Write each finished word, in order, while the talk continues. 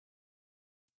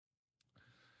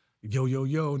Yo, yo,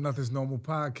 yo, Nothing's Normal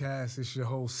podcast. It's your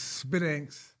host,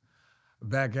 Spittinks,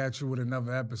 back at you with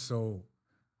another episode.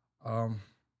 Before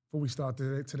we start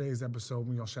today's episode,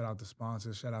 we're going to shout out the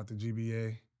sponsors. Shout out to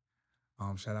GBA.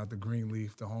 Shout out to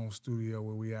Greenleaf, the home studio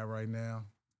where we at right now.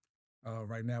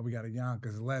 Right now, we got a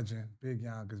Yonkers legend, Big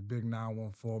Yonkers, Big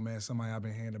 914, man. Somebody I've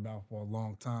been hearing about for a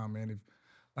long time, man.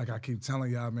 Like I keep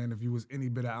telling y'all, man, if you was any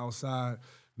bit of outside,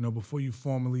 before you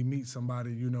formally meet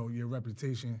somebody, your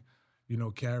reputation,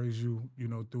 carries you,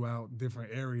 throughout different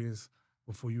areas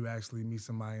before you actually meet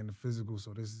somebody in the physical.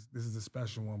 So this is a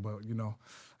special one, but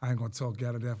I ain't gonna talk you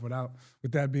out of that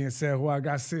with that being said, who I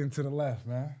got sitting to the left,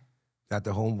 man? Got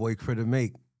the homeboy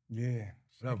CRITTERMAKE. Yeah.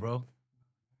 What up, bro?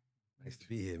 Nice to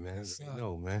be here, man.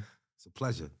 Man. It's a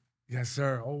pleasure. Yes,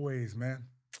 sir. Always, man.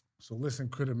 So listen,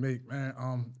 CRITTERMAKE,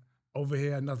 man. Over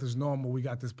here at Nothing's Normal, we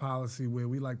got this policy where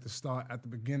we like to start at the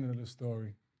beginning of the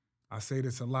story. I say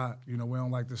this a lot, we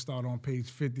don't like to start on page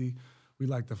 50. We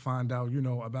like to find out,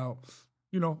 about,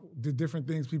 the different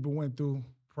things people went through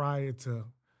prior to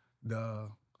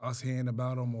us hearing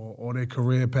about them or their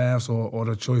career paths or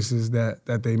the choices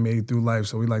that they made through life.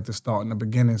 So we like to start in the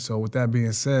beginning. So with that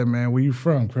being said, man, where you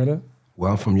from, Critter?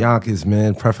 Well, I'm from Yonkers,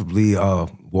 man, preferably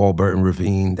Warburton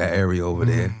Ravine, that area over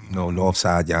there, north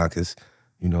side Yonkers.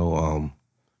 I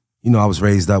was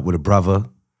raised up with a brother.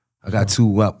 I got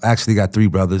actually got three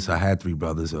brothers. I had three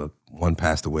brothers. One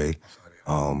passed away.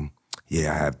 I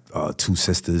had two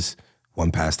sisters.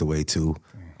 One passed away too.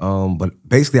 But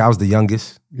basically, I was the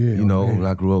youngest. Yeah, when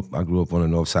I grew up on the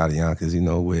north side of Yonkers.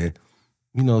 Where,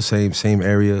 same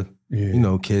area.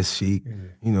 Yeah. Kiss, Chic.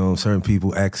 Yeah. Certain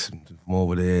people, ex from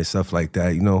over there, stuff like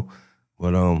that.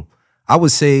 But I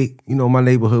would say, my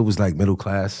neighborhood was like middle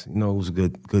class. It was a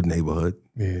good neighborhood.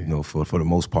 Yeah. For the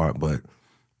most part. But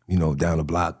down the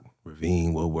block,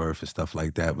 Ravine, Woodworth, and stuff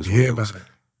like that was where it was,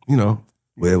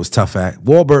 where it was tough at.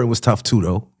 Warburton was tough too,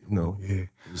 though. It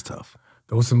was tough.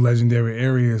 Those some legendary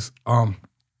areas.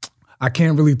 I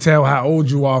can't really tell how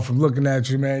old you are from looking at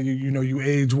you, man. You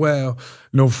age well.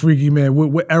 Freaky, man.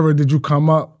 What era did you come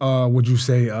up? Would you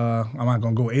say, I'm not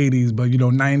gonna go 80s, but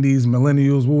 90s,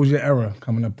 millennials? What was your era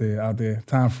coming up there, out there,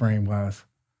 time frame wise?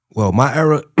 Well, my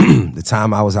era, the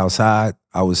time I was outside,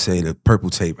 I would say the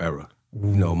purple tape era.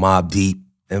 Ooh. Mobb Deep,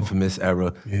 infamous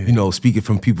era. Yeah. Speaking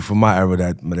from people from my era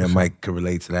that might could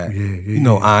relate to that.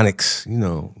 Onyx,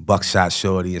 Buckshot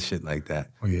Shorty and shit like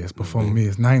that. Oh yeah, it's before me.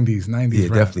 It's 90s. Yeah,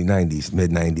 rap. Definitely 90s,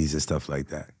 mid-90s and stuff like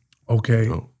that. Okay.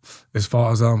 As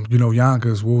far as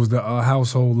Yonkers, what was the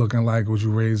household looking like? Was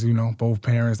you raised, both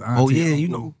parents, auntie? Oh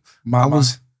yeah, mama?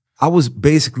 I was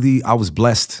blessed,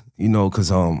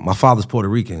 because my father's Puerto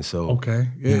Rican, so okay.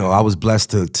 Yeah. I was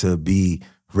blessed to be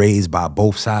raised by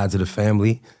both sides of the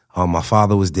family. My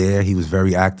father was there. He was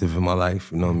very active in my life.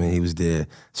 He was there.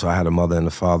 So I had a mother and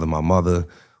a father. My mother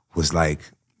was like,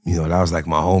 that was like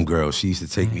my homegirl. She used to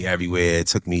take me everywhere. It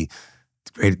took me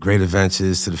great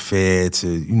adventures to the fair,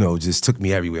 to, just took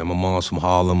me everywhere. My mom's from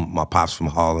Harlem. My pop's from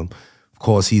Harlem. Of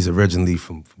course, he's originally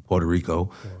from Puerto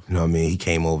Rico. He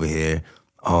came over here.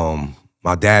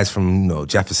 My dad's from,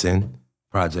 Jefferson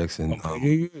Projects, and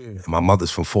my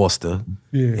mother's from Forster,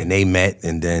 and they met,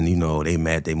 and then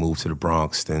they moved to the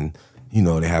Bronx. Then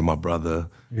they had my brother,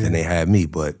 then they had me.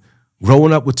 But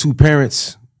growing up with two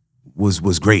parents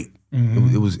was great.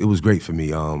 Mm-hmm. It was great for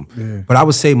me. But I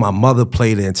would say my mother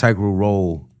played an integral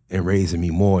role in raising me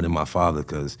more than my father,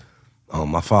 because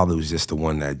my father was just the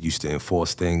one that used to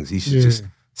enforce things. He should just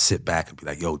sit back and be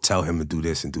like, "Yo, tell him to do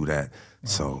this and do that."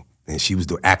 So, and she was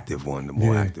the active one, the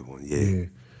more active one. Yeah.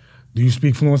 Do you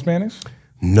speak fluent Spanish?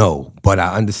 No, but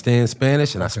I understand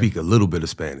Spanish and I speak a little bit of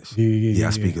Spanish.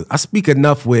 I speak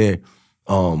enough where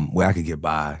I could get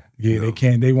by. Yeah,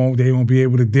 they won't be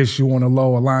able to dish you on the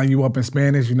low or line you up in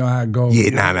Spanish. You know how it goes.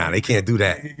 Yeah, nah, they can't do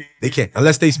that. They can't,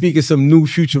 unless they speaking some new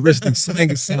futuristic slang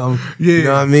or something. Yeah. You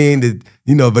know what I mean?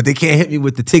 But they can't hit me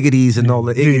with the tiggities and all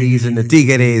the iggities and the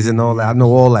tiggities and all that. I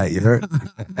know all that, you heard?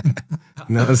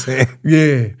 You know what I'm saying?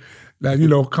 Yeah.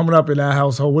 Now, coming up in that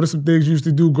household, what are some things you used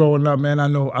to do growing up, man?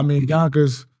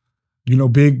 Yonkers,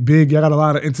 big, y'all got a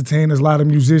lot of entertainers, a lot of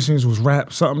musicians. Was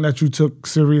rap something that you took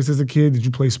serious as a kid? Did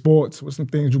you play sports? What some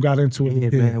things you got into as a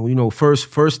kid? Man, well,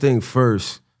 first thing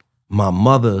first, my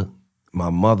mother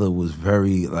was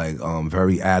very,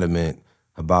 very adamant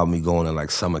about me going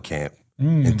to, summer camp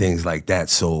and things like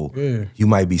that. So you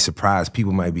might be surprised,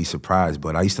 people might be surprised,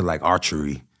 but I used to like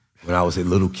archery. When I was a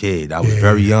little kid, I was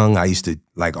very young. I used to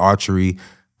like archery.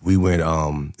 We went,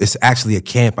 it's actually a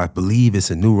camp, I believe it's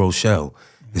in New Rochelle.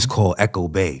 It's called Echo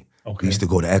Bay. Okay. We used to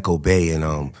go to Echo Bay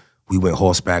and we went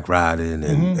horseback riding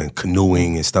and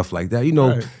canoeing and stuff like that.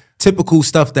 typical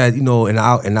stuff that, you know, in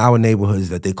our neighborhoods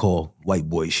that they call white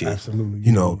boy shit. Absolutely.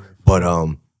 You know, but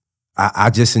I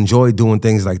just enjoyed doing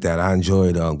things like that. I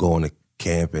enjoyed going to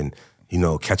camp and, you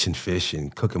know, catching fish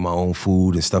and cooking my own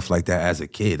food and stuff like that as a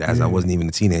kid, as I wasn't even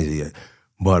a teenager yet.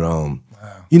 But,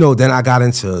 you know, then I got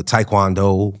into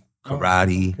taekwondo,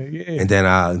 karate, and then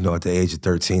you know, at the age of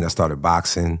 13, I started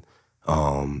boxing.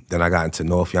 Then I got into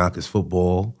North Yonkers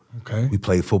football. Okay. We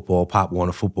played football, Pop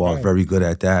Warner football. I was very good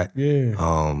at that. Yeah.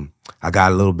 I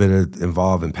got a little bit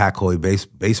involved in Pac-Hoy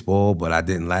baseball, but I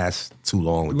didn't last too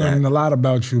long with Learning that. a lot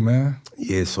about you, man.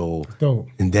 Yeah, so Dope.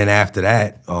 and then after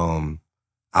that,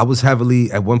 I was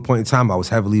at one point in time, I was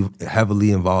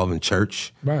heavily involved in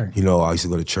church. Right. You know, I used to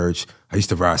go to church. I used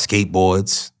to ride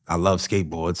skateboards. I love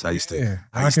skateboards. I used to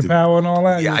Rocket Power and all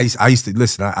that. Yeah, I used to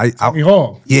listen. Tony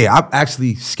Hawk. Yeah, I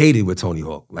actually skated with Tony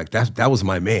Hawk. Like that was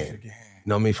my man. You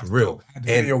know what I mean? For real.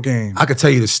 Video game. I could tell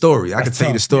you the story.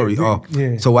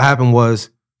 So what happened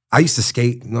was I used to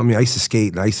skate. You know what I mean? I used to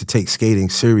skate and I used to take skating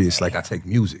serious like I take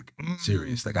music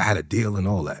serious. Like I had a deal and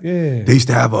all that. Yeah. They used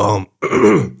to have a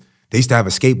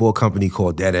skateboard company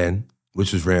called Dead End,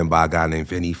 which was ran by a guy named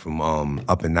Vinny from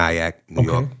up in Nyack, New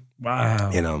York. Wow.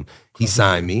 And he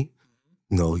signed me,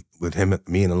 you know, with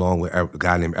me and along with a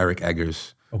guy named Eric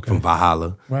Eggers from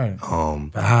Valhalla. Right.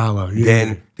 Valhalla. Yeah.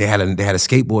 Then they had a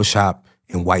skateboard shop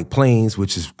in White Plains,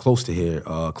 which is close to here,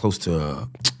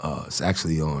 it's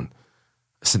actually on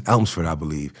St. Elmsford, I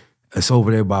believe. It's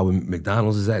over there by where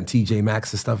McDonald's is at and TJ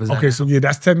Maxx and stuff is at. Okay, so yeah,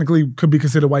 that's technically could be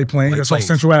considered White Plains. That's Plains.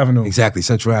 on Central Avenue. Exactly,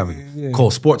 Central Avenue.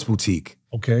 Called Sports Boutique.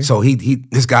 Okay. So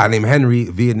this guy named Henry,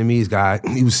 a Vietnamese guy,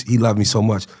 he loved me so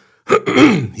much.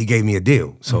 He gave me a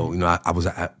deal. So, you know,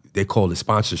 they called it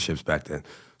sponsorships back then.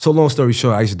 So long story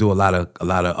short, I used to do a lot of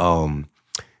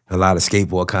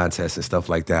skateboard contests and stuff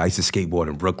like that. I used to skateboard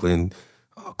in Brooklyn,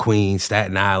 Queens,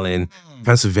 Staten Island,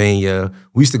 Pennsylvania.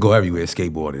 We used to go everywhere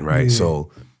skateboarding, right? Yeah.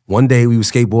 So one day we were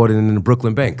skateboarding in the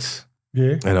Brooklyn Banks.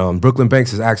 Yeah. And Brooklyn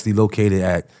Banks is actually located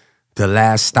at the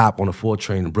last stop on the 4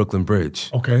 train, the Brooklyn Bridge.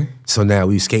 Okay. So now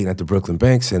we were skating at the Brooklyn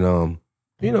Banks and,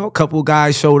 you know, a couple of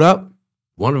guys showed up.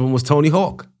 One of them was Tony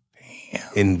Hawk. Damn.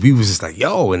 And we was just like,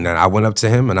 yo. And then I went up to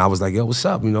him and I was like, yo, what's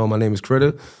up? You know, my name is Critter.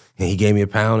 And he gave me a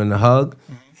pound and a hug.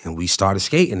 And we started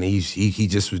skating. And he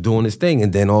just was doing his thing.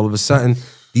 And then all of a sudden,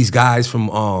 these guys from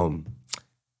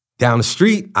down the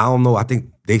street, I don't know, I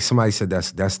think somebody said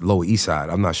that's Lower East Side.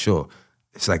 I'm not sure.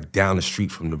 It's like down the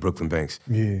street from the Brooklyn Banks.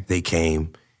 Yeah. They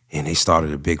came and they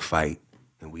started a big fight.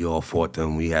 And we all fought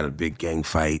them. We had a big gang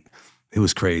fight. It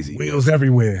was crazy. Wheels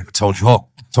everywhere. Tony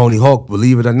Hawk,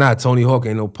 believe it or not, Tony Hawk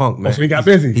ain't no punk, man. Oh, so he got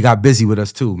busy. He got busy with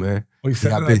us too, man. Oh, he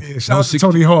got busy. Shout out to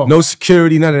Tony Hawk. No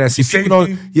security, none of that. See,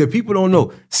 people don't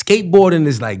know. Skateboarding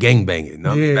is like gangbanging.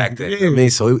 No? Back then. I mean,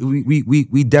 so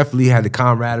we definitely had the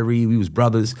camaraderie. We was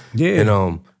brothers. Yeah.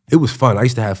 And it was fun. I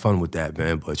used to have fun with that,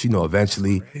 man. But you know,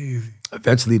 eventually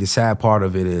the sad part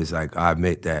of it is like I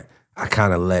admit that I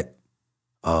kind of let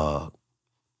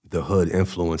the hood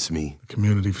influence me.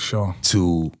 Community for sure.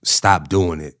 To stop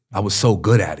doing it. I was so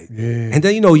good at it. Yeah. And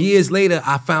then, you know, years later,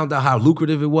 I found out how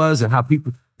lucrative it was and how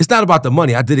people, it's not about the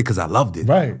money. I did it because I loved it.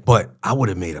 Right. But I would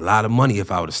have made a lot of money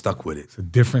if I would have stuck with it. It's a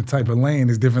different type of lane.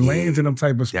 There's different lanes in them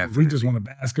type of sports. We just want to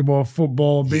basketball,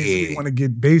 football, basically. We want to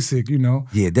get basic, you know.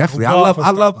 Yeah, definitely. I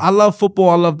love football.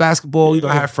 I love basketball. You know,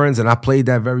 I had friends and I played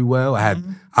that very well. I had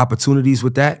opportunities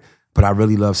with that, but I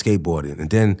really love skateboarding. And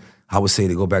then I would say,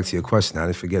 to go back to your question, I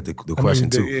didn't forget the question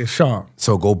too. Yeah, sure.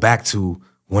 So go back to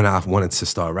when I wanted to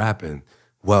start rapping.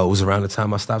 Well, it was around the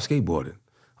time I stopped skateboarding.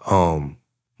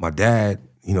 My dad,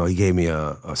 you know, he gave me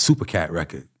a Super Cat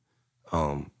record.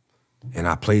 And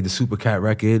I played the Super Cat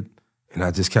record and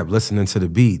I just kept listening to the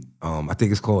beat. I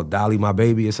think it's called Dolly My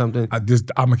Baby or something.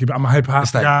 I'm a hip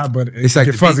hop guy, but it's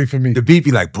like fuzzy for me. The beat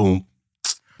be like boom,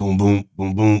 boom, boom,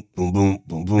 boom, boom, boom, boom,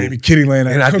 boom, boom. Maybe Kitty Lane.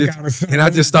 And I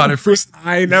just started freestyling.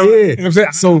 I know. Yeah. You know what I'm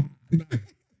saying? So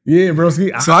yeah,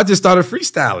 broski. So I just started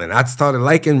freestyling. I started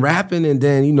liking rapping, and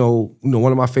then you know,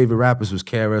 one of my favorite rappers was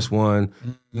KRS-One.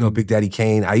 You know, Big Daddy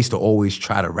Kane. I used to always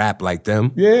try to rap like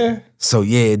them. Yeah. So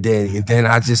yeah, then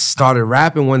I just started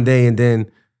rapping one day, and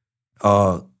then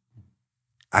I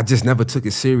just never took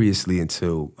it seriously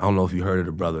until, I don't know if you heard of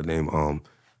the brother named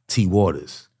T.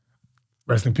 Waters.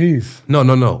 Rest in peace.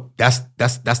 No. That's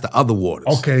the other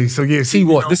Waters. Okay, so yeah, T.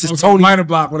 Waters. This is Tony Minor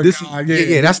Block with a guy.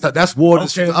 Yeah, that's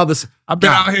Waters. Okay. The others. I've been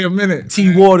out here a minute.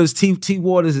 T. Waters. T.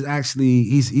 Waters is actually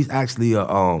he's actually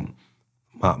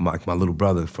my little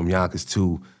brother from Yonkers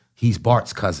too. He's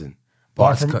Bart's cousin.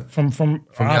 Bart's from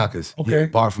Yonkers. Okay, yeah,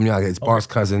 Bart from Yonkers. It's Bart's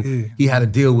cousin. Yeah. He had a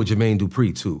deal with Jermaine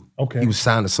Dupri too. Okay, he was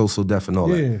signed to So Def and all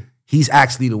that. He's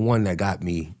actually the one that got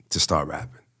me to start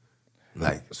rapping.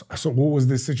 Like, so what was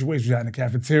the situation? You had in the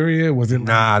cafeteria? Was it like,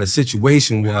 nah, the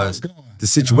situation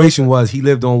was he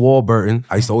lived on Warburton.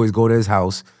 I used to always go to his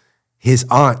house. His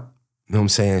aunt, you know what I'm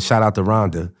saying? Shout out to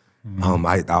Rhonda.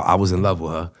 I was in love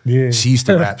with her. Yeah. She used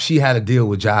to rap. She had a deal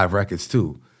with Jive Records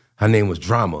too. Her name was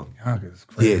Drama.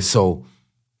 Yeah, so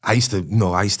I used to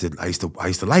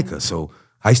like her. So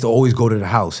I used to always go to the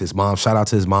house. His mom, shout out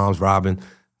to his moms, Robin,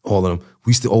 all of them.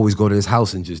 We used to always go to his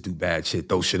house and just do bad shit,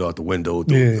 throw shit out the window,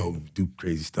 do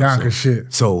crazy stuff.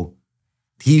 So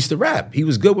he used to rap. He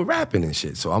was good with rapping and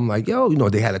shit. So I'm like, yo,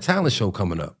 they had a talent show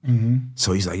coming up.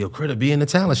 So he's like, yo, Critter, be in the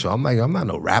talent show. I'm like, I'm not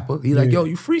no rapper. He's like, yo,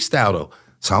 you freestyle though.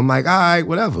 So I'm like, all right,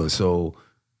 whatever. So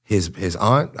his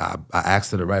aunt, I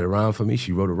asked her to write a rhyme for me.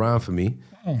 She wrote a rhyme for me.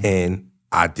 And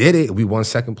I did it. We won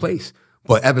second place.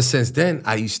 But ever since then,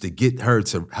 I used to get her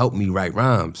to help me write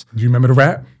rhymes. Do you remember the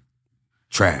rap?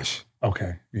 Trash.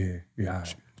 Okay, yeah.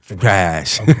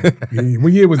 Trash. Okay. Yeah.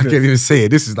 What year was this? I can't even say it.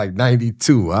 This is like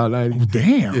 92. Oh,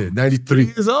 damn. Yeah, 93.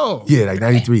 3 years old. Yeah, like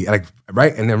 93. Like,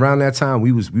 right? And then around that time,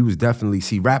 we was definitely,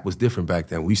 see, rap was different back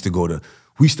then. We used to go to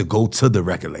the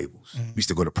record labels. We used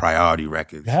to go to Priority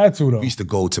Records. You had to, though. We used to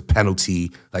go to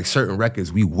Penalty. Like certain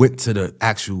records, we went to the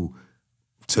actual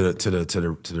to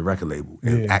the record label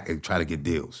and try to get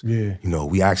deals. Yeah.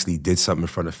 We actually did something in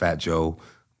front of Fat Joe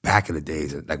back in the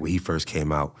days, like when he first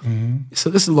came out.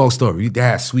 So this is a long story. They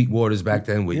had Sweetwaters back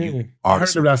then where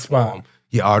artists would perform.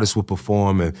 Yeah, artists would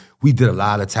perform, and we did a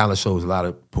lot of talent shows, a lot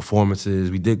of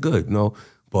performances. We did good,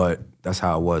 but that's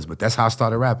how it was. But that's how I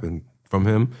started rapping from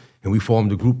him, and we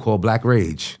formed a group called Black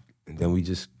Rage, and then we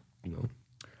just,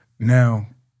 Now,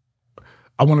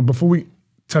 I want to, before we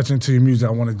touch into your music,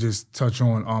 I want to just touch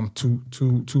on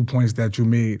two points that you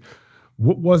made.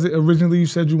 What was it originally you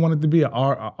said you wanted to be?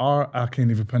 I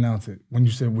can't even pronounce it. When you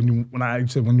said when you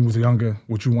was younger,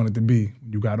 what you wanted to be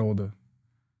when you got older.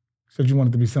 You said you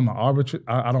wanted to be something arbitrary.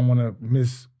 I don't want to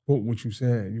misquote what you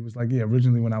said. You was like, yeah,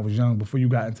 originally when I was young, before you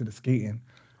got into the skating.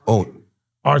 Archery.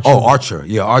 Archer.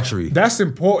 Yeah, archery. That's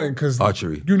important because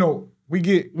archery. We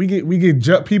get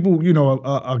people,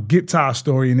 a guitar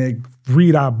story, and they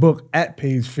read our book at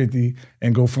page 50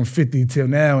 and go from 50 till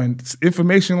now, and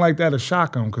information like that will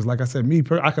shock them. Because like I said,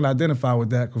 I can identify with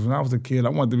that because when I was a kid, I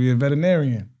wanted to be a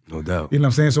veterinarian. No doubt. You know what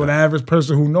I'm saying? So the average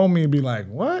person who know me would be like,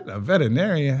 what? A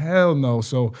veterinarian? Hell no.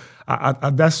 So I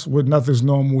that's what Nothing's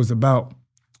Normal is about.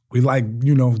 We like,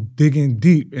 digging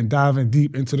deep and diving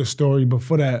deep into the story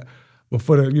before the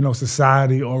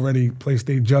society already placed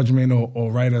their judgment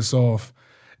or write us off.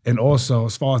 And also,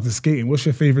 as far as the skating, what's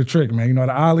your favorite trick, man?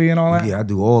 The ollie and all that? Yeah, I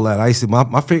do all that. I used to,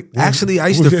 my favorite, actually, I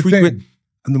used to frequent,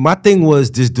 my thing was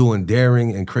just doing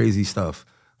daring and crazy stuff.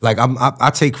 Like,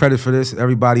 I take credit for this.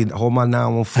 Everybody, hold my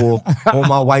 914, all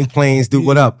my White Plains, dude,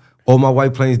 what up? All my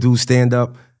White Plains dudes, stand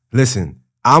up. Listen,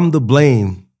 I'm to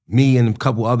blame, me and a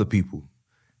couple other people,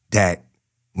 that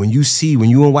when you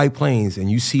in White Plains and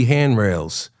you see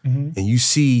handrails and you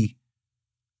see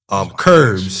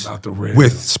curbs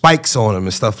with spikes on them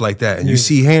and stuff like that, and you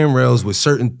see handrails with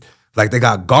certain, like they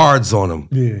got guards on them,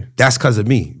 that's because of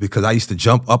me, because I used to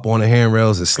jump up on the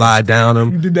handrails and slide down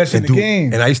them. You did that shit in the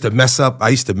game. And I used to mess up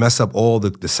all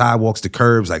the sidewalks, the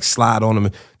curbs, like slide on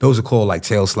them. Those are called like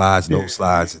tail slides, nose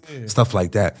slides, stuff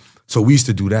like that. So we used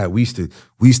to do that. We used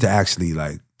to actually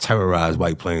like terrorize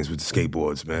White Plains with the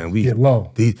skateboards, man. Get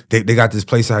low. They got this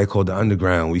place out here called the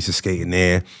Underground. We used to skate in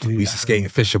there. We used to skate in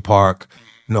Fisher Park.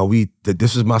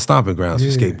 This was my stomping grounds for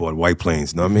skateboard, White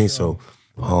Plains. You know what I mean? So,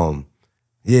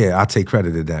 I take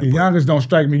credit to that. The youngest don't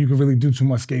strike me. You can really do too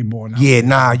much skateboarding. Yeah,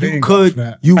 nah, you could.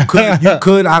 You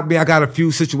could. I mean, I got a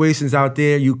few situations out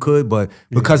there. You could, but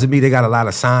because of me, they got a lot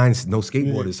of signs, no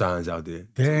skateboarding signs out there.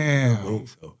 Damn.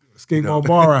 Skateboard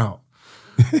bar out.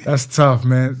 That's tough,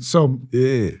 man. So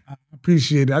I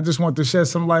appreciate it. I just want to shed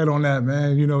some light on that,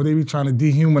 man. They be trying to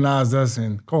dehumanize us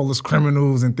and call us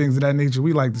criminals and things of that nature.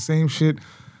 We like the same shit.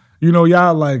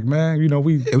 Y'all like, man. We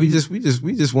just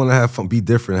want to have fun, be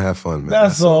different, and have fun, man.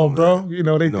 That's all, bro.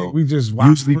 They think we just watch.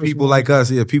 Usually people like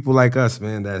us, people like us,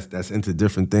 man. That's into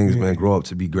different things, man. Grow up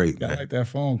to be great, man. I like that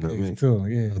phone case too.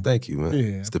 Yeah. Well, thank you, man.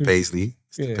 Yeah, it's the Paisley.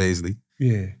 It's the Paisley.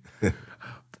 Yeah.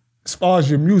 As far as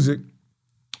your music,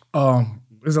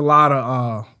 there's a lot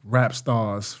of rap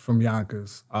stars from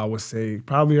Yonkers, I would say.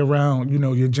 Probably around,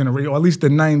 your generation, or at least the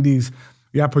 90s.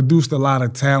 Y'all produced a lot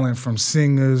of talent from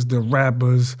singers, the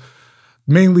rappers,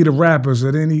 mainly the rappers.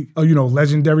 Are there any,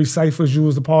 legendary ciphers you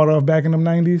was a part of back in them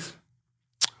 90s?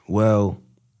 Well,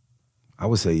 I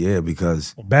would say yeah,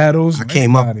 because battles. I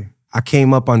came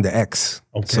up under X.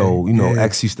 Okay. So,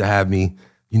 X used to have me,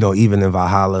 even in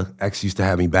Valhalla, X used to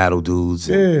have me battle dudes.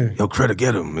 And, yo, Critter,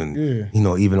 get him. And,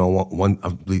 even on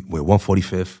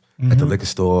 145th at the liquor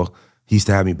store, He used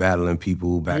to have me battling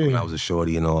people back when I was a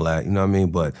shorty and all that, you know what I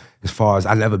mean? But as far as,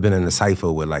 I never been in a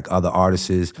cypher with like other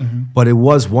artists, but it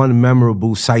was one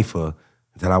memorable cypher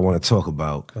that I want to talk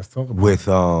about. Let's talk about with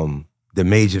the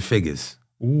major figures.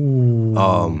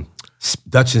 Ooh.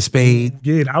 Dutch and Spade.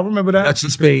 Yeah, I remember that. Dutch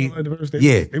and Spade.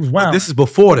 Yeah. It was wild. But this is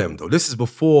before them though. This is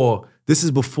before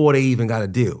they even got a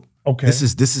deal. Okay. This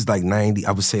is like 90,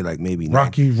 I would say like maybe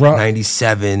Rocky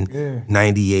 97,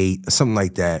 98, or something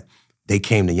like that. They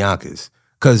came to Yonkers.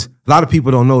 Because a lot of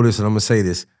people don't know this, and I'm going to say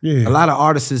this. Yeah. A lot of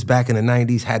artists back in the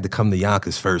 90s had to come to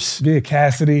Yonkers first. Yeah,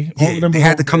 Cassidy. All of them they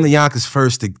had to come to Yonkers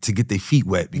first to get their feet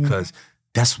wet, because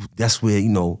that's where,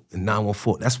 in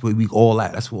 914, that's where we all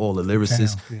at. That's where all the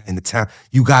lyricists in the town.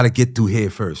 You got to get through here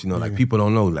first. Like people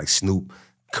don't know, like Snoop,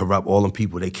 Corrupt, all them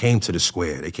people, they came to the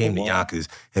square. They came to Yonkers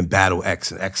and battled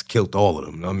X, and X killed all of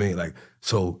them. You know what I mean? Like,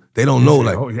 so they don't know,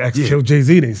 like, X killed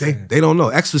Jay-Z, they say. They don't know.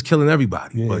 X was killing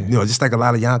everybody. But, just like a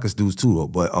lot of Yonkers dudes too, though.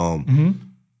 But,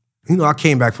 I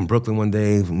came back from Brooklyn one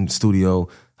day from the studio.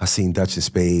 I seen Dutch and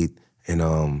Spade, and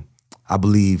I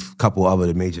believe a couple other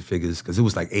the major figures, because it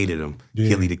was like 8 of them.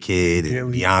 Gilly the Kid,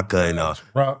 and Bianca, and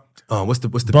what's the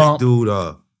big dude?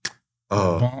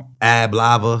 Ab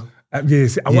Lava.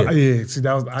 See,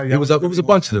 that was it was a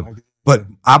bunch of them. But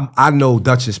I know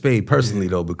Dutch and Spade personally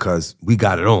though, because we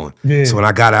got it on. Yeah. So when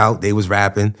I got out, they was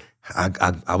rapping.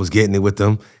 I was getting it with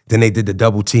them. Then they did the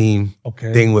double team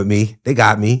thing with me. They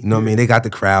got me, you know what I mean? They got the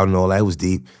crowd and all that. It was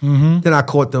deep. Then I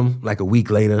caught them like a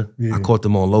week later. I caught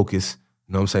them on Locust.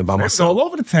 You know what I'm saying? By myself. All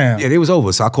over the town. Yeah, they was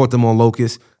over. So I caught them on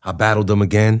Locust. I battled them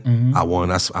again. I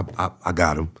won. I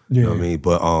got them. You know what I mean?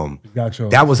 But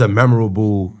that was a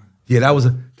memorable. Yeah,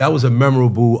 that was a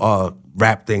memorable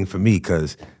rap thing for me,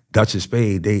 because Dutch and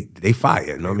Spade, they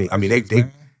fire, you know what I mean?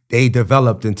 They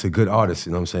developed into good artists,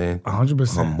 you know what I'm saying?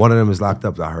 100%. One of them is locked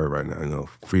up, I heard right now,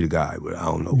 free the guy, but I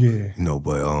don't know.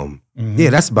 But yeah,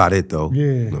 that's about it though. Yeah.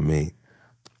 You know what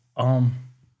I mean?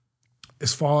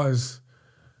 As far as,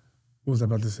 what was I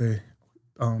about to say?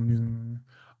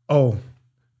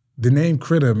 The name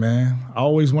Critter, man. I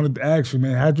always wanted to ask you,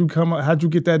 man, how'd you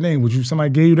get that name? Somebody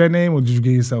gave you that name, or did you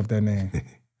give yourself that name?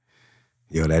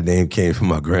 Yo, that name came from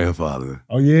my grandfather.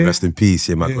 Oh, yeah? Rest in peace.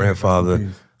 Yeah, my grandfather,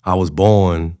 I was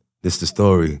born, this is the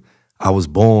story. I was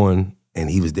born and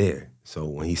he was there. So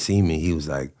when he seen me, he was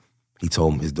like, he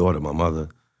told his daughter, my mother,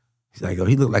 he's like, yo,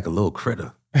 he looked like a little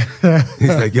critter.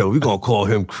 He's like, yo, we gonna call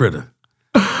him Critter.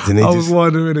 And I was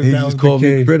wondering if that was called the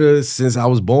me case. Critter since I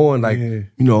was born. Like,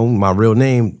 my real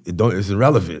name, it's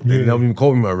irrelevant. They don't even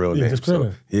call me my real name. Just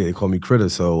Critter. So, they call me Critter.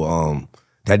 So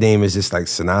that name is just like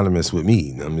synonymous with me.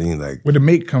 You know what I mean? Like, Where'd the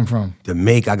make come from? The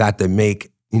make, I got the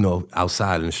make,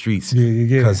 outside in the streets.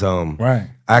 Yeah. Because right.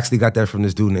 I actually got that from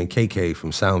this dude named KK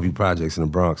from Soundview Projects in the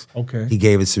Bronx. Okay. He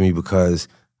gave it to me because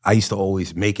I used to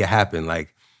always make it happen.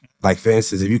 Like for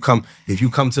instance, if you come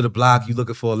to the block, you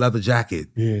looking for a leather jacket,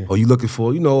 or you looking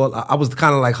for, I was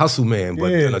kind of like hustle man,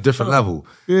 but on a different level.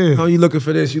 Yeah. You looking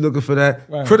for this, you looking for that.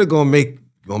 Right. Critter gonna make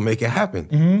it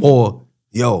happen. Or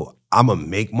I'm gonna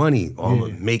make money, or I'm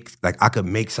gonna make, like, I could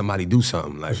make somebody do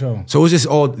something. Like, sure. So it's just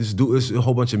it's a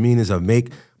whole bunch of meanings of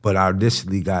make, but I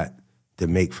initially got the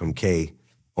make from K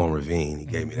on Ravine. He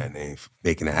gave me that name,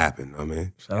 making it happen. You know what I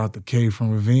mean, shout out to K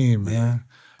from Ravine, man.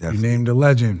 Definitely. You named a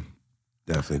legend.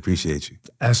 Definitely appreciate you.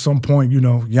 At some point,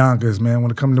 Yonkers, man,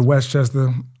 when it comes to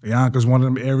Westchester, Yonkers one of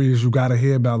them areas you gotta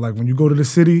hear about. Like when you go to the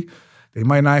city, they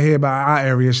might not hear about our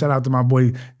area. Shout out to my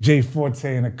boy Jay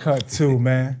Forte in the cut too,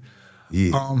 man.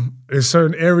 Yeah. There's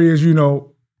certain areas,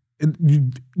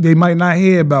 they might not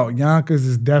hear about. Yonkers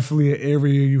is definitely an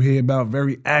area you hear about,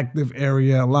 very active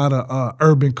area, a lot of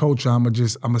urban culture. I'm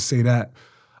gonna say that.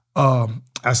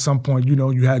 At some point,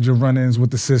 you had your run-ins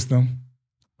with the system.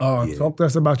 Talk to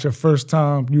us about your first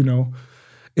time,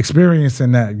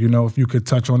 experiencing that, if you could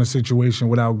touch on a situation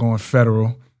without going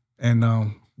federal. And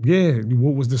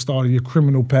what was the start of your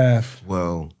criminal path?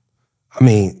 Well, I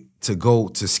mean,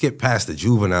 to skip past the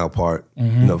juvenile part,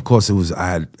 of course it was,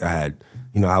 I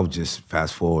would just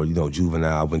fast forward,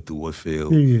 juvenile, I went through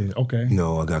Woodfield. Yeah, okay.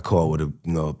 I got caught with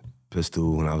a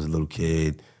pistol when I was a little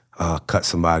kid, cut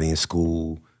somebody in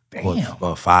school.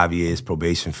 Damn. 5 years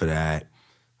probation for that.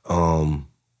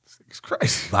 It's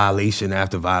crazy. Violation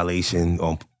after violation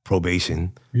on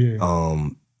probation. Yeah.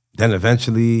 Then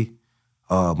eventually,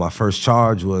 my first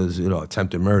charge was,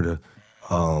 attempted murder.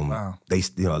 Wow. They,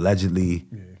 allegedly,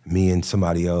 me and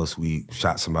somebody else, we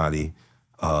shot somebody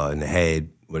in the head,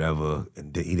 whatever,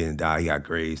 and he didn't die. He got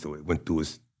grazed. It went through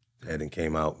his head and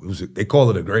came out. They call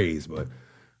it a graze, but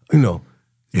he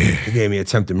gave me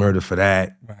attempted murder for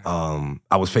that. Right.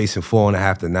 I was facing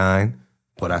 4.5 to 9,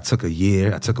 but I took a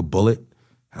year. I took a bullet,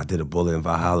 I did a bullet in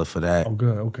Valhalla for that. Oh,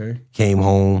 good. Okay. Came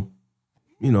home,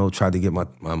 you know, tried to get my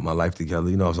life together.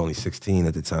 You know, I was only 16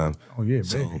 at the time. Oh, yeah,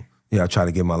 So, baby. yeah, I tried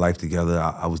to get my life together.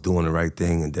 I was doing the right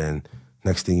thing. And then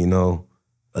next thing you know,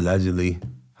 allegedly,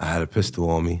 I had a pistol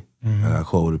on me. And I got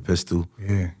caught with a pistol.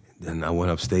 Yeah. Then I went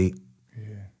upstate.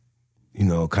 Yeah. You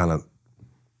know, kind of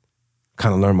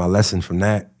learned my lesson from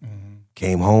that.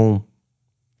 Came home.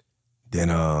 Then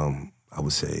I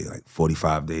would say like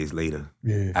 45 days later,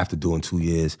 after doing 2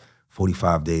 years,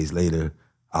 45 days later,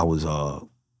 I was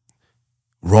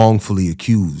wrongfully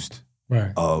accused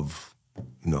of,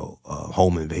 you know,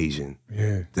 home invasion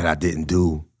that I didn't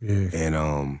do. And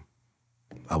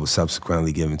I was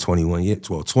subsequently given 20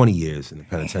 years in the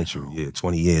penitentiary,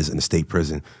 20 years in the state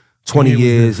prison. 20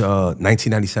 years,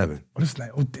 1997. But it's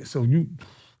like, so you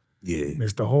Yeah.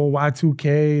 missed the whole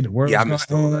Y2K, the world. Yeah, I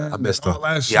missed all that. I missed all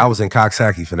that. Yeah, I was in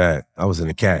Coxsackie for that. I was in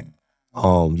the cat.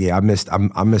 Yeah, I missed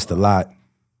a lot.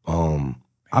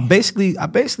 I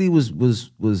basically was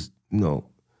you know,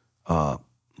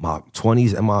 my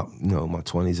 20s and my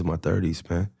 20s and my 30s,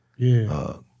 man.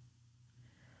 Yeah.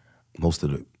 Most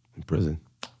of it in prison.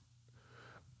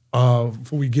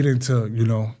 Before we get into, you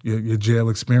know, your jail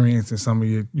experience and some of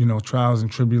your, you know, trials and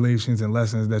tribulations and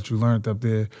lessons that you learned up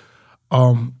there,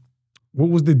 what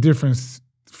was the difference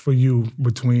for you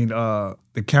between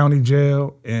the county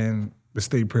jail and the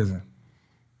state prison?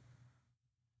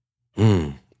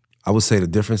 I would say the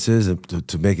difference is,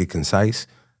 to make it concise,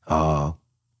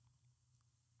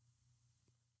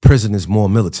 prison is more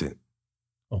militant.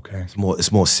 Okay.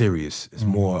 It's more serious. It's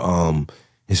more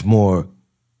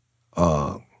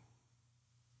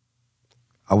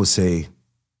I would say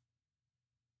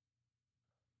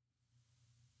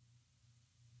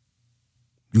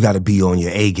you got to be on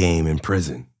your A game in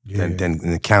prison than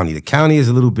in the county. The county is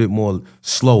a little bit more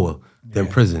slower than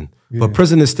prison. But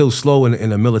prison is still slow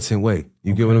in a militant way.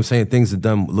 You get what I'm saying? Things are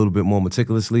done a little bit more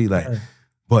meticulously. Like,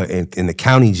 but in the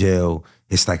county jail,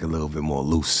 it's like a little bit more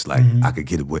loose. Like I could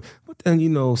get it with. But then, you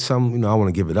know, I want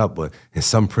to give it up. But in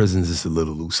some prisons, it's a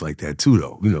little loose like that too,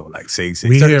 though. You know, like say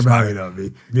we hear about it. You know what I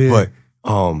mean? Yeah. But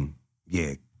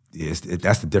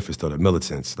that's the difference though. The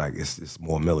militants, like it's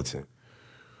more militant.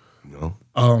 You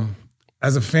know.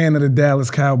 As a fan of the Dallas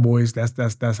Cowboys,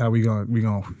 that's how we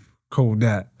gonna code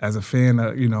that. As a fan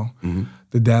of, you know,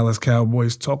 the Dallas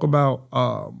Cowboys, talk about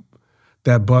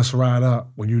that bus ride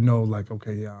up when you know, like,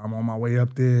 okay, yeah, I'm on my way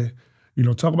up there. You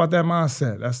know, talk about that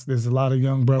mindset. There's a lot of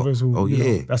young brothers who,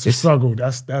 know, that's a struggle.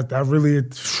 That really,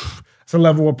 it's a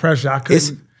level of pressure I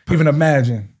couldn't even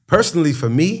imagine. Personally, for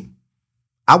me,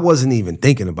 I wasn't even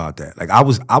thinking about that. Like I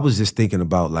was just thinking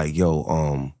about like,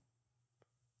 yo,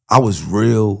 I was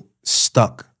real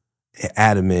stuck and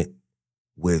adamant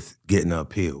with getting an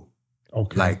appeal.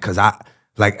 Okay. Like, cause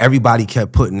everybody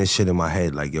kept putting this shit in my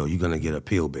head, like, yo, you're gonna get a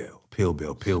appeal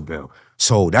bail.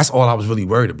 So that's all I was really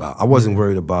worried about. I wasn't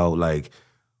worried about like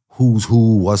who's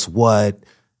who, what's what,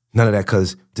 none of that.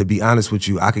 Cause to be honest with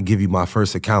you, I could give you my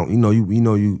first account. Well,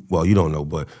 you don't know,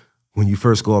 but when you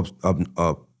first go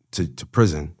up to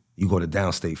prison, you go to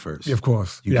downstate first. Yeah, of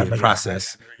course. You get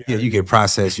processed. Yeah, you get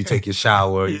processed. You take your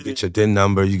shower. You get your DIN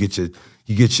number. You get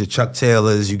your Chuck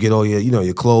Taylors. You get all your, you know,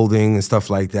 your clothing and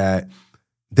stuff like that.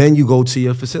 Then you go to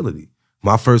your facility.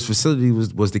 My first facility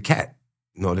was the CAT.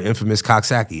 You know, the infamous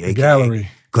Coxsackie, aka Gallery.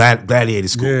 Gladiator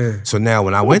School. Yeah. So now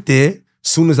when I went there, as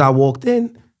soon as I walked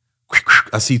in,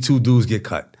 I see two dudes get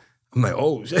cut. I'm like,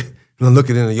 oh shit. And I'm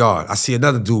looking in the yard. I see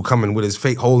another dude coming with his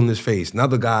face, holding his face.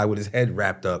 Another guy with his head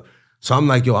wrapped up. So I'm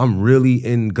like, yo, I'm really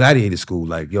in Gladiator School.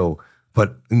 Like, yo,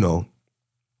 but you know,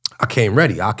 I came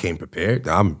ready. I came prepared.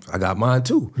 I got mine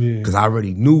too. Because I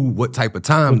already knew what type of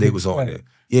time they was on there.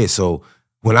 Yeah, so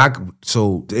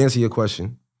to answer your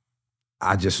question,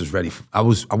 I just was ready. I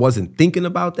wasn't thinking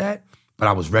about that, but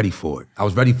I was ready for it. I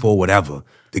was ready for whatever.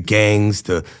 The gangs,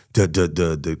 the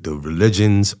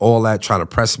religions, all that trying to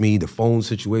press me, the phone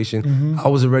situation. I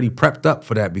was already prepped up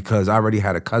for that because I already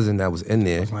had a cousin that was in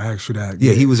there. I asked you that.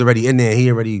 Yeah, he was already in there. He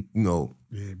already, you know,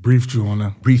 briefed you on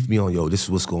that. Briefed me on, yo, this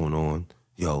is what's going on.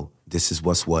 Yo, this is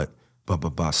what's what. Blah, blah,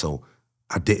 blah. So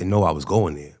I didn't know I was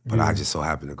going there, but I just so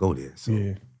happened to go there. So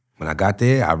when I got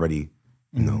there, I already,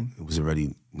 you know, it was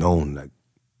already known. Like,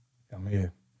 I'm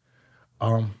here.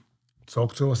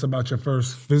 Talk to us about your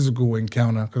first physical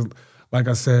encounter, because like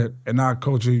I said, in our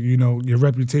culture, you know, your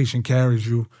reputation carries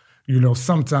you, you know,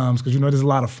 sometimes, because, you know, there's a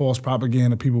lot of false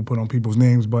propaganda people put on people's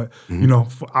names, but, you know,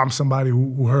 I'm somebody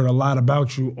who heard a lot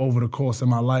about you over the course of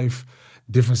my life,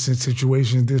 different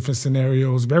situations, different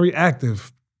scenarios, very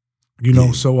active, you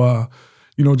know, so,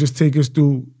 you know, just take us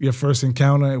through your first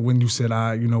encounter when you said,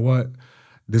 you know what,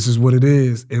 this is what it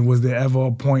is, and was there ever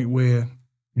a point where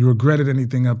You regretted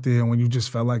anything up there when you just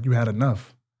felt like you had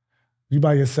enough? You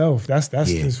by yourself. That's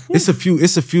just. Whew.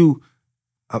 It's a few.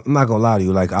 I'm not gonna lie to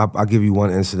you. Like I'll give you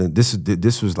one incident.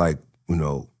 This was like, you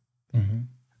know,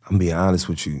 I'm being honest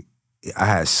with you. I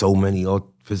had so many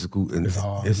physical and It's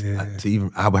hard,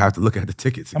 I would have to look at the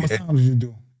tickets. How much time did you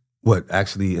do? What,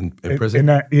 actually in prison?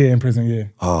 In prison, yeah.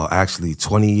 Oh, actually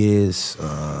 20 years,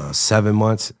 7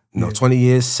 months. No, 20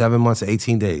 years, 7 months,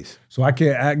 18 days. So I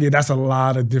can't. That's a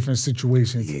lot of different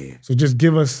situations. Yeah. So just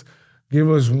give us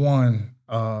one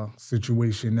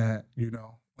situation that, you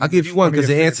know. I'll give you one because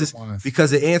the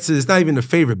answer is not even the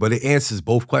favorite, but it answers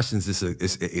both questions.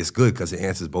 It's good because it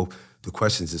answers both the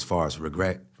questions as far as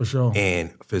regret for sure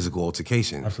and physical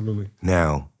altercation. Absolutely.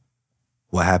 Now,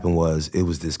 what happened was it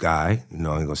was this guy, you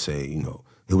know, I ain't gonna say, you know,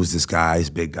 it was this guy, this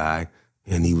big guy,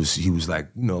 and he was like,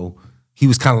 you know, he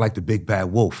was kind of like the big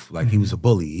bad wolf. Like he was a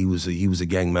bully. He was a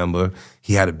gang member.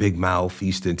 He had a big mouth. He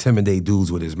used to intimidate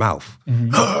dudes with his mouth.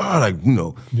 Like, you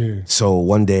know. Yeah. So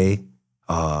one day,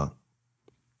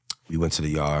 we went to the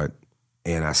yard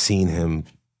and I seen him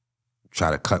try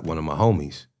to cut one of my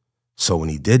homies. So when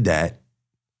he did that,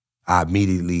 I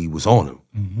immediately was on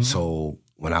him. So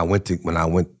when I went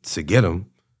to get him,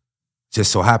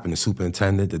 just so happened the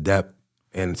superintendent, the dep,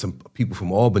 and some people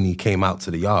from Albany came out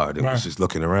to the yard and was just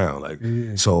looking around. Like,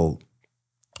 so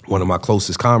one of my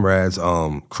closest comrades,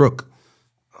 Crook,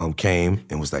 came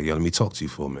and was like, yo, let me talk to you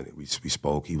for a minute. We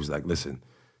spoke. He was like, listen,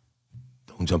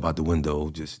 don't jump out the window.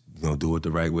 Just, you know, do it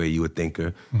the right way. You a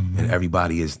thinker. And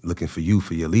everybody is looking for you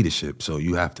for your leadership. So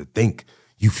you have to think.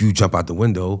 If you jump out the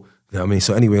window, you know what I mean?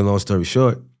 So anyway, long story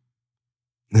short,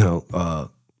 you know,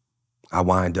 I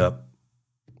wind up,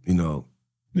 you know,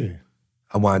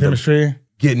 I wind up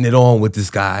getting it on with this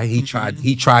guy. He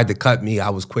tried to cut me. I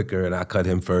was quicker and I cut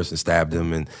him first and stabbed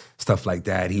him and stuff like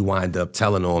that. He wind up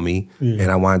telling on me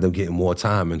and I wind up getting more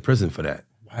time in prison for that.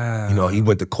 Wow. You know, he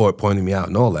went to court pointing me out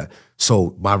and all that.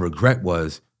 So my regret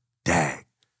was, dang,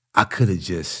 I could have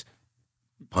just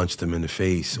punched him in the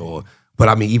face but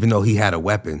I mean, even though he had a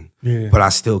weapon, but I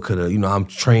still could have, you know, I'm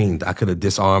trained. I could have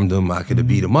disarmed him. I could have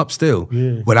beat him up still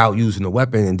without using a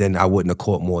weapon, and then I wouldn't have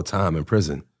caught more time in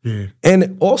prison.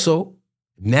 And also,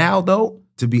 now though,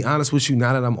 to be honest with you,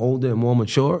 now that I'm older and more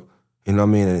mature, you know what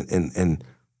I mean, and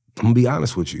I'm gonna be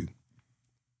honest with you,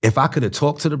 if I could have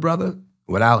talked to the brother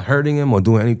without hurting him or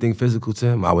doing anything physical to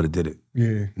him, I would have did it. You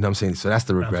know what I'm saying? So that's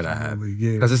the regret I have.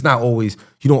 Because it's not always,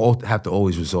 you don't have to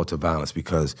always resort to violence,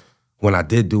 because when I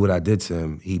did do what I did to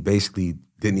him, he basically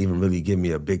didn't even really give me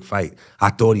a big fight.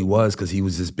 I thought he was, because he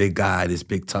was this big guy, this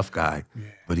big tough guy,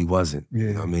 but he wasn't. You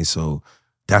know what I mean? So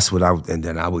that's what and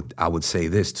then I would say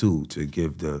this too, to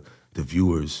give the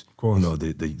viewers, you know,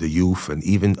 the youth and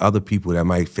even other people that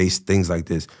might face things like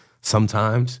this,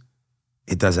 sometimes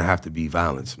it doesn't have to be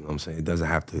violence. You know what I'm saying? It doesn't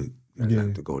have to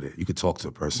go there. You could talk to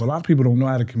a person. Well, a lot of people don't know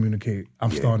how to communicate. I'm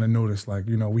starting to notice, like,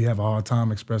 you know, we have a hard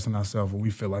time expressing ourselves, and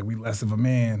we feel like we less of a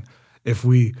man if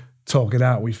we talk it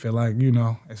out. We feel like, you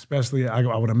know, especially I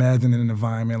would imagine in an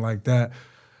environment like that,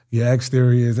 your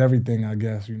exterior is everything, I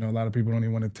guess. You know, a lot of people don't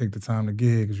even want to take the time to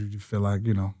gig because you just feel like,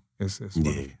 you know, it's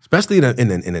especially in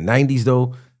the 90s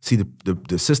though. See,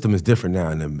 the system is different now.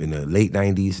 In the late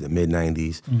 90s, the mid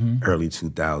 90s, early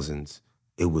 2000s,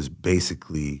 it was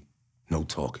basically no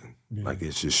talking. Like,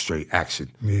 it's just straight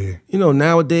action. You know,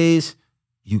 nowadays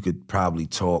you could probably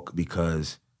talk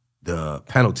because the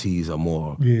penalties are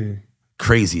more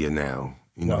crazier now.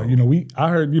 You know, well, you know, I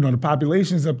heard, you know, the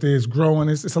populations up there is growing.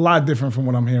 It's a lot different from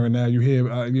what I'm hearing now. You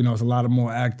hear, you know, it's a lot of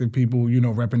more active people, you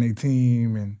know, repping their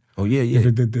team, and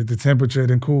the temperature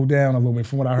then cooled down a little bit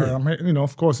from what I heard. I'm hearing, you know,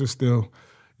 of course it's still,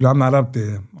 you know, I'm not up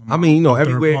there. I mean, you know,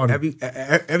 everywhere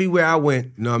I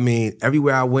went, you know what I mean?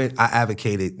 Everywhere I went, I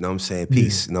advocated, you know what I'm saying,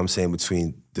 peace, you know what I'm saying,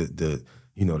 between the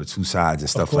you know, the two sides and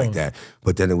stuff like that.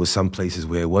 But then there was some places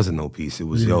where it wasn't no peace. It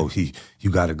was, yo, you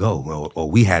got to go,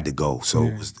 or we had to go. So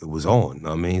it was on, you know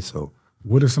what I mean? So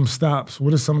what are some stops?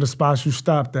 What are some of the spots you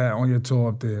stopped at on your tour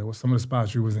up there? What's some of the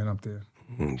spots you was in up there?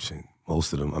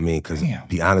 Most of them. I mean, because to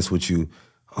be honest with you,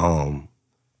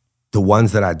 the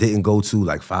ones that I didn't go to,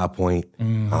 like 5 Point,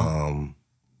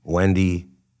 Wendy,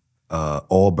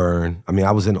 Auburn. I mean,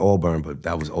 I was in Auburn, but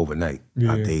that was overnight.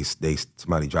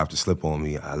 Somebody dropped a slip on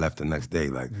me. I left the next day.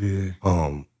 Like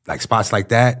spots like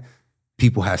that,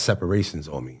 people had separations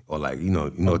on me, or like, you know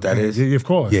what that is? Yeah, of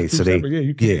course. Yeah, so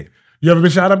You ever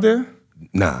been shot up there?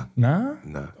 Nah.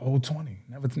 Old 20.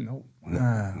 Never. No.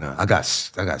 Nah. I got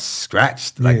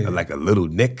scratched like a little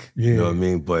nick. You know what I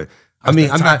mean? But I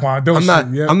mean, I'm not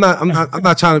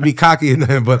trying to be cocky or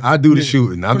nothing, but I do the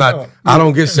shooting. I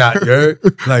don't get shot, you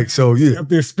heard? Like, so up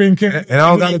there spin kick. And I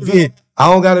don't gotta be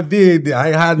I don't got a beard. I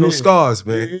ain't had no scars,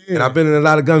 man. And I've been in a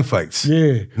lot of gunfights. Yeah.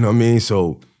 You know what I mean?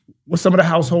 So what's some of the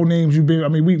household names you've been? I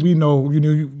mean, we know,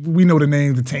 we know the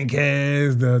names, the Tank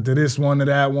Heads, the this one, the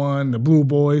that one, the Blue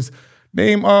Boys.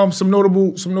 Name some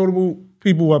notable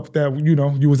people up that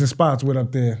you was in spots with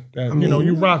up there that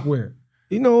you rock with.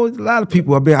 A lot of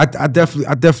people. I mean, I definitely,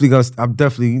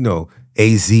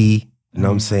 AZ. You know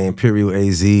what I'm saying? Imperial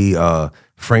AZ,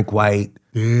 Frank White.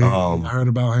 Yeah, I heard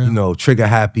about him. Trigger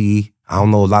Happy. I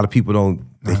don't know. A lot of people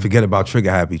they forget about Trigger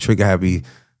Happy. Trigger Happy.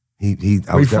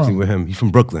 I was definitely with him. He's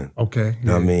from Brooklyn. Okay. You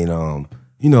know what I mean?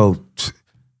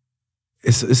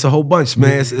 It's a whole bunch,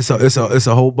 man. It's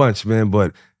a whole bunch, man.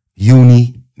 But Uni,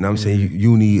 you know what I'm saying?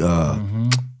 Uni,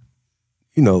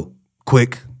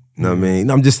 Quick. You know what I mean?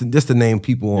 I'm just to name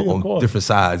people on different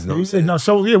sides. You know what I'm saying? No,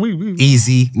 so we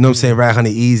Easy. You know what I'm saying? Rat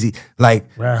Hunter Easy. Like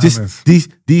Rat just Hunters.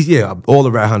 these all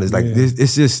the Rat Hunters. Like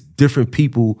it's just different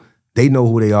people. They know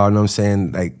who they are. You know what I'm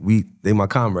saying? Like they my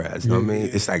comrades. You know what I mean?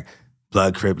 It's like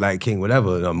Blood, Crip, Light King,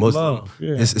 whatever. Muslim. Love,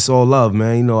 yeah. It's all love,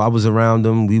 man. I was around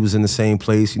them. We was in the same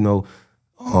place. Midget,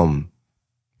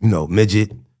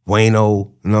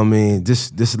 Wayno. You know what I mean?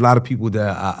 This a lot of people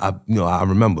that I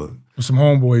remember. Some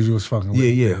homeboys you was fucking with.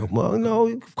 Yeah. Well,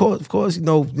 of course,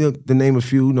 the name a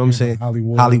few, you know what I'm saying?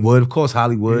 Hollywood. Of course,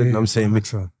 Hollywood, you know what I'm saying?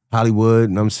 Hollywood,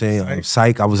 you know what I'm saying?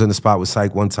 Psych, I was in the spot with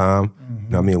Psych one time. You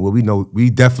know what I mean? Well,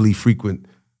 we definitely frequent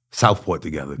Southport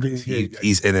together.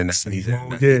 He's in and out.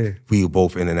 Yeah. We were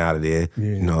both in and out of there. Yeah.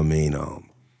 You know what I mean?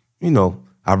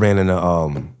 I ran in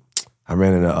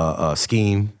a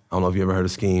Scheme. I don't know if you ever heard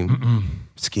of Scheme.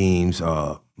 Schemes,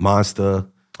 Monster.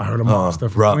 I heard of Monster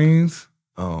from Ruck. Queens.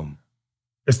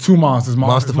 It's two monsters.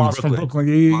 Monster from Brooklyn.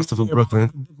 Yeah. Monster from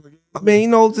Brooklyn. I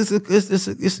mean, it's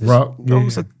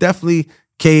definitely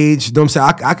Cage. You know what I'm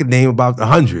saying? I could name about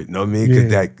 100. You know what I mean?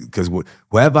 Because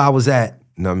wherever I was at,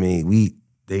 you know what I mean?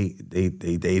 They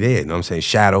there. You know what I'm saying?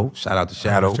 Shadow. Shout out to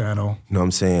Shadow. Shadow. You know what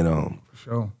I'm saying? For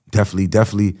sure.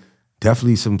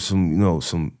 Definitely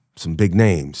some big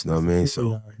names. You know what I mean?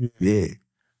 So yeah.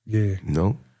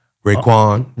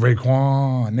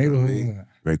 Raekwon. Neighborhood.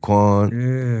 Raekwon.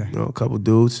 Yeah. A couple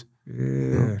dudes.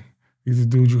 Yeah. These are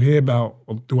dudes you hear about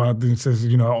throughout the since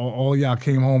all y'all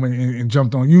came home and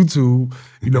jumped on YouTube.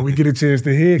 We get a chance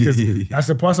to hear because that's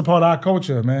a part of our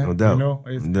culture, man. No doubt. No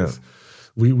doubt.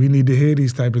 We need to hear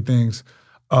these type of things.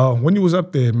 When you was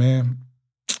up there, man,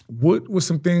 what were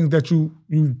some things that you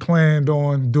planned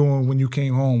on doing when you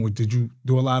came home? Did you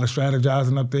do a lot of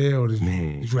strategizing up there, or did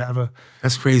you have a?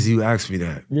 That's crazy. You asked me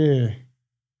that. Yeah.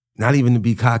 Not even to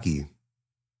be cocky.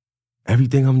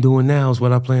 Everything I'm doing now is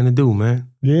what I plan to do, man.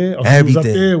 Yeah, everything. You was up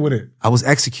there with it. I was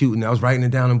executing. I was writing it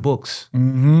down in books.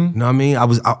 Mm-hmm. You know what I mean?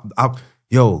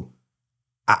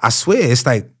 I swear, it's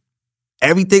like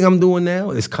everything I'm doing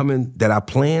now is coming that I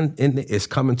planned is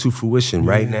coming to fruition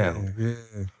right now.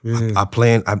 Yeah. I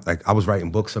was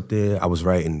writing books up there. I was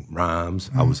writing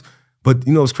rhymes. Mm-hmm. But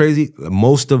it's crazy.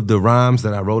 Most of the rhymes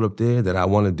that I wrote up there that I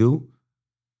want to do,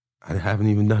 I haven't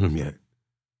even done them yet.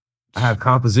 I have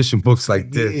composition books like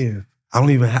this. Yeah. I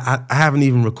haven't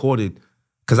even recorded,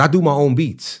 because I do my own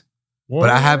beats. But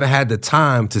I haven't had the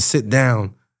time to sit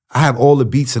down. I have all the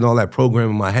beats and all that program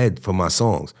in my head for my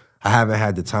songs. I haven't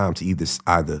had the time to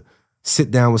either sit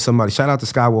down with somebody. Shout out to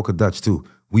Skywalker Dutch too.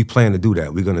 We plan to do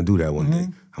that. We're gonna do that one day.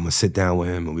 I'm gonna sit down with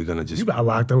him and we're gonna just. You got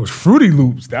locked those Fruity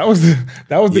Loops. That was the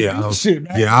shit,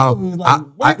 man. Yeah,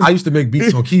 I used to make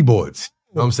beats on keyboards.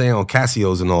 You know what I'm saying? On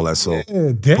Casios and all that. So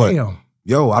yeah, damn. But,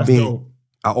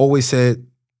 I always said,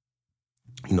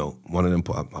 one of them.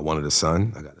 I wanted a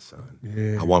son. I got a son.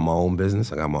 Yeah. I want my own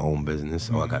business. I got my own business.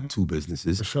 So I got two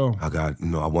businesses. For sure. I got,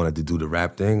 I wanted to do the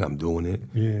rap thing. I'm doing it.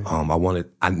 Yeah.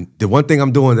 The one thing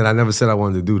I'm doing that I never said I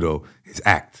wanted to do though is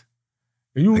act.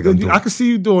 I can see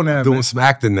you doing that. Doing some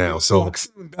acting now. So I'm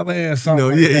doing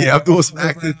some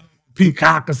acting.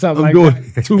 Peacock or something like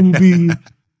that. 2B.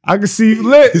 I can see you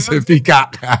lit. He said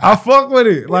Peacock. I fuck with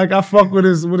it. Like I fuck with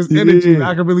his energy.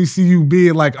 I can really see you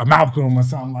being like a Malcolm or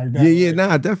something like that. Yeah,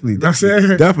 nah, definitely.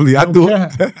 Definitely. I do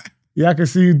it. Yeah, I can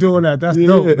see you doing that. That's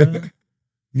dope, man.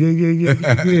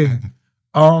 Yeah.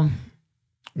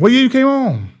 What year you came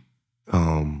home?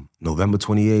 November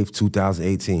 28th,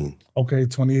 2018. Okay,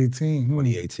 2018.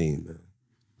 2018, man.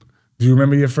 Do you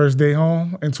remember your first day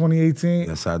home in 2018?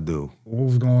 Yes, I do. What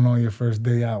was going on your first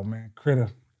day out, man?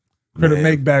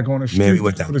 CRITTERMAKE back on the street. Man, we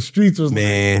went the streets was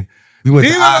we went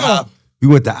to IHOP. You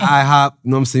know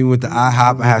what I'm saying? We went to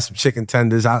IHOP. I had some chicken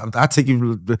tenders. I take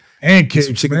you and cakes,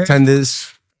 some chicken man.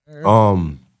 tenders.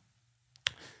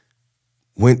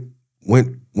 Went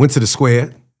to the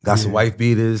square. Got some wife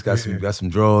beaters, got some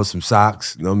drawers, some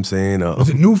socks. You know what I'm saying? Was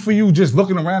it new for you just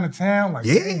looking around the town? Like,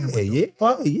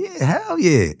 hell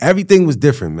yeah. Everything was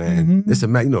different, man. It's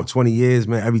 20 years,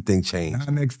 man, everything changed.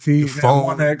 9XT,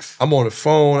 phone, 1X. I'm on the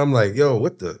phone, I'm like, yo,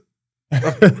 what the? You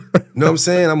know what I'm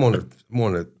saying? I'm on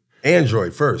the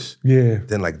Android first. Yeah.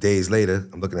 Then like days later,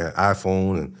 I'm looking at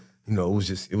iPhone and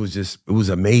it was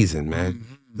amazing, man.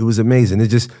 It was amazing. It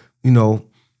just,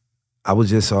 I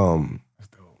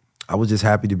was just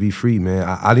happy to be free, man.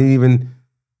 I didn't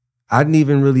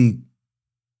even really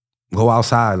go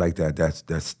outside like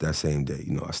that same day.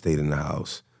 I stayed in the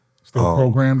house. Still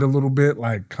programmed a little bit,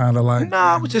 like kind of like.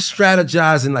 Nah, I was just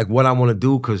strategizing like what I want to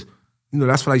do, because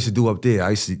that's what I used to do up there.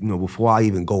 I used to, before I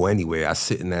even go anywhere, I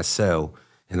sit in that cell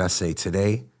and I say,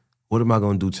 today, what am I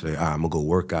gonna do today? All right, I'm gonna go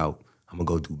work out. I'm gonna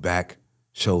go do back,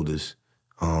 shoulders.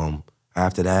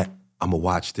 After that, I'm gonna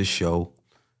watch this show.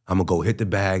 I'm gonna go hit the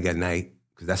bag at night.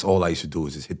 Because that's all I used to do,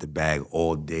 is just hit the bag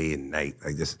all day and night.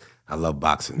 Like this, I love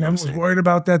boxing. I was worried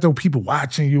about that though. People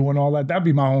watching you and all that. That'd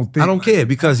be my own thing. I don't care,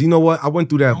 because you know what? I went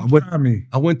through that.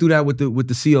 I went through that with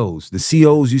the COs. The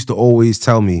COs used to always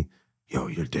tell me, "Yo,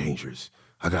 you're dangerous.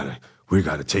 We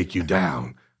gotta take you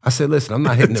down." I said, "Listen, I'm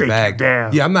not hitting the bag.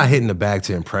 Yeah, I'm not hitting the bag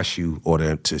to impress you or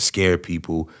to scare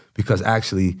people, because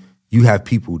actually, you have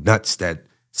people nuts that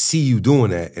see you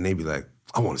doing that and they be like,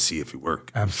 I want to see if it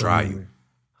work. Try you."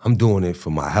 I'm doing it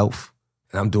for my health,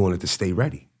 and I'm doing it to stay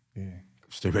ready. Yeah,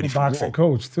 stay ready for boxing war.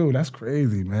 coach too. That's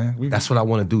crazy, man. That's what I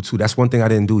want to do too. That's one thing I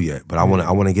didn't do yet, but I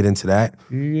want to get into that.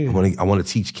 Yeah. I want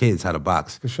to teach kids how to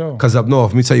box. For sure. Because up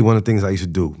north, let me tell you one of the things I used to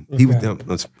do. He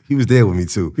was there with me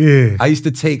too. Yeah. I used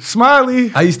to take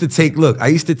Smiley. I used to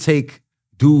take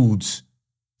dudes.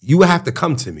 You would have to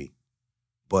come to me,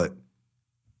 but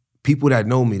people that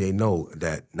know me, they know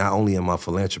that not only am I a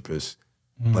philanthropist,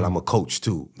 but I'm a coach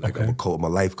too. Like I'm a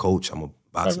life coach, I'm a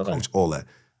boxing coach, all that.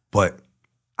 But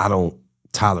I don't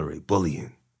tolerate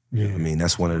bullying. Yeah. I mean,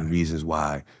 that's one of the reasons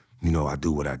why, I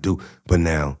do what I do. But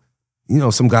now,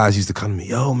 some guys used to come to me,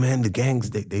 yo, man, the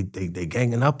gangs, they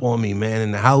ganging up on me, man,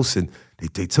 in the house, and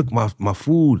they took my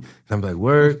food. And I'm like,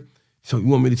 word? So you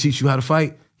want me to teach you how to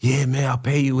fight? Yeah, man, I'll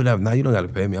pay you, whatever. Now you don't gotta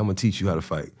pay me, I'm gonna teach you how to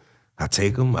fight. I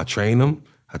take them, I train them.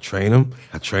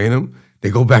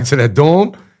 They go back to that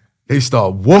dorm. They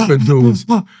start whooping dudes.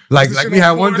 Like we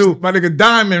had one dude. My nigga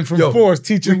Diamond from Force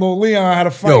teaching Lil Leon how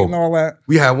to fight and all that.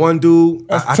 We had one dude.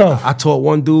 That's tough. I taught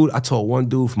one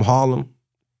dude from Harlem.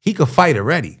 He could fight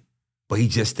already, but he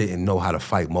just didn't know how to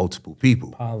fight multiple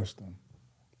people. Polished them.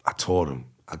 I taught him.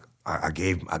 I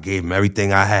gave him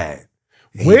everything I had.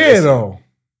 Where though?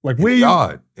 Like where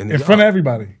you? In front of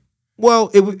everybody. Well,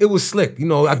 it was slick.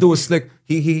 I do it slick.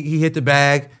 He hit the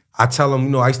bag. I tell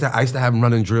him, I used to have him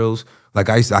running drills. Like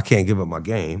I can't give up my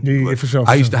game. Yeah, for sure.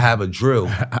 I used to have a drill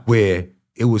where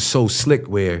it was so slick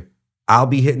where I'll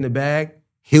be hitting the bag,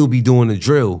 he'll be doing the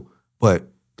drill, but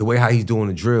the way how he's doing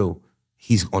the drill,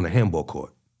 he's on the handball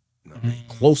court.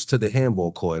 Close to the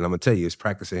handball court. And I'm gonna tell you, he's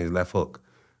practicing his left hook.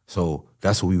 So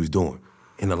that's what we was doing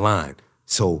in the line.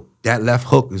 So that left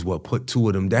hook is what put two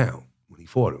of them down when he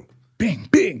fought him. Bing,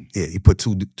 bing. Yeah, he put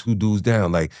two dudes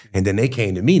down. And then they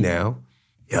came to me now,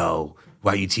 yo,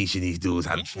 why you teaching these dudes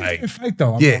how to fight? Fight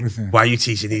though. Why you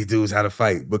teaching these dudes how to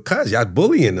fight? Because y'all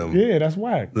bullying them. Yeah, that's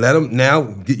whack. Let them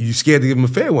now. You scared to give them a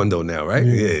fair one though now, right?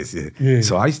 Yes.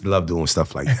 So I used to love doing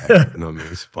stuff like that. You know what I mean?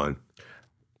 It's fun.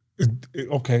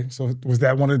 Okay, so was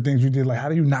that one of the things you did? Like, how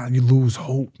do you not lose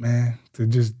hope, man?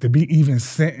 To be even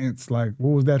sentenced. Like,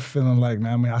 what was that feeling like,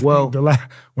 man? I mean, I think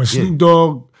when Snoop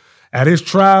Dogg at his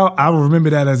trial, I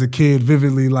remember that as a kid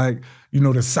vividly. Like,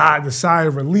 the sigh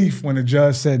of relief when the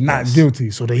judge said not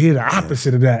guilty. So they hear the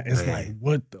opposite of that. It's like,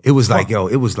 what the It was fuck? like, yo,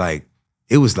 it was like,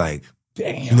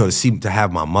 damn. to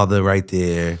have my mother right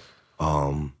there.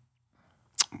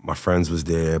 My friends was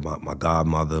there, my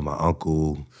godmother, my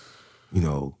uncle,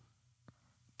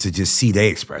 to just see their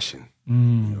expression.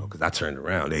 Because I turned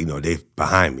around. They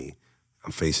behind me.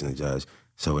 I'm facing the judge.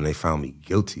 So when they found me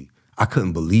guilty, I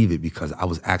couldn't believe it because I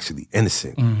was actually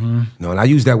innocent. And I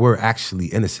use that word actually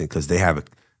innocent because they have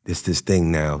this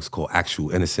thing now. It's called actual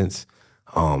innocence.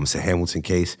 It's a Hamilton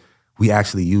case. We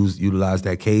actually utilized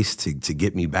that case to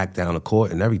get me back down to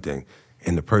court and everything.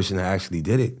 And the person that actually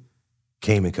did it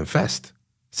came and confessed,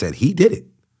 said he did it.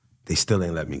 They still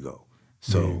ain't let me go.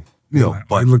 So,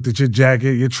 but looked at your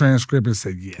jacket, your transcript, and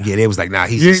said, yeah, they was like, nah,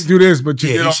 he didn't do this, but you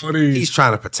did all of these. He's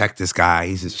trying to protect this guy.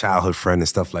 He's his childhood friend and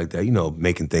stuff like that,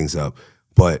 making things up.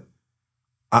 But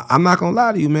I'm not gonna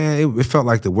lie to you, man. It felt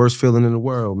like the worst feeling in the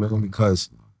world, man, because,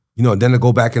 then to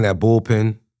go back in that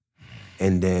bullpen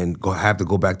and then have to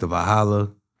go back to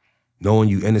Valhalla, knowing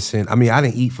you innocent. I mean, I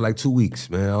didn't eat for like 2 weeks,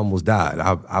 man. I almost died.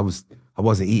 I was I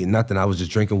wasn't eating nothing. I was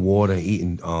just drinking water and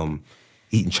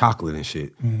eating chocolate and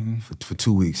shit for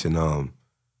 2 weeks. And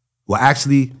well,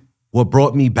 actually, what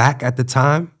brought me back at the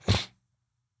time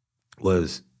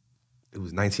was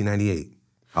 1998.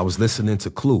 I was listening to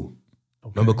Clue.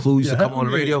 Okay. Remember Clue used to come on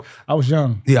the radio? I was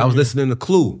young. Yeah, I was listening to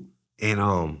Clue.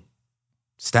 And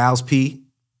Styles P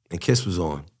and Kiss was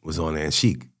on there, and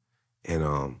Chic.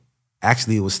 And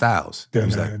actually it was Styles. He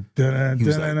was like, that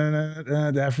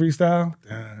freestyle?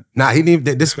 Nah, he didn't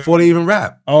even, this before they even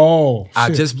rap. Oh, shit. I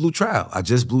just blew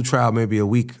trial maybe a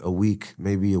week,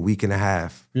 maybe a week and a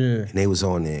half. Yeah. And they was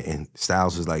on there, and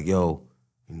Styles was like, yo,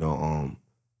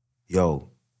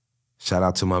 shout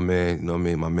out to my man, you know what I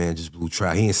mean? My man just blew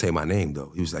trial. He didn't say my name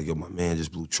though. He was like, yo, my man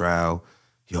just blew trial.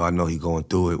 Yo, I know he going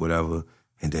through it, whatever.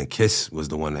 And then Kiss was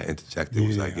the one that interjected. It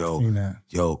was like,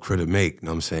 yo, CRITTERMAKE, you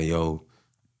know what I'm saying? Yo,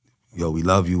 we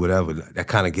love you, whatever. That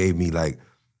kind of gave me like,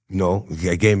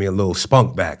 it gave me a little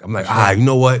spunk back. I'm like, you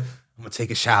know what? I'm gonna take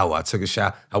a shower. I took a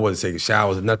shower. I wasn't taking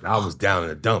showers or nothing. I was down in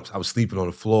the dumps. I was sleeping on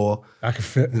the floor. I could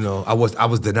fit. I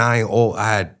was denying all,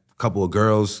 I had a couple of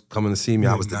girls coming to see me.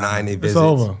 I was denying their visits.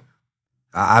 It's over.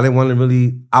 I didn't want to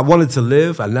really, I wanted to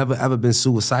live. I never ever been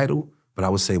suicidal, but I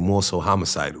would say more so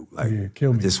homicidal. Like,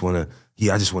 kill me. I just want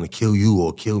to kill you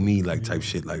or kill me, like type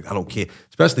shit. Like, I don't care,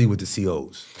 especially with the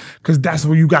COs. Because that's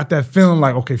where you got that feeling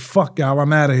like, okay, fuck y'all,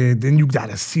 I'm out of here. Then you got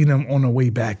to see them on the way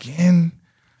back in.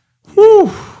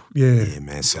 Whew. Yeah. Yeah,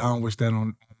 man. So, I don't wish that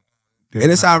on. And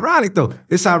it's ironic though.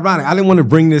 It's ironic. I didn't want to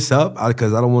bring this up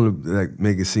because I don't want to like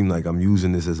make it seem like I'm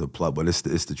using this as a plug, but it's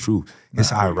the truth.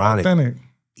 It's ironic. Authentic.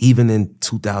 Even in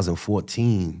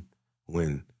 2014,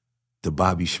 when the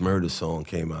Bobby Shmurda song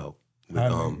came out,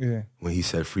 when he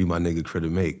said, "Free my nigga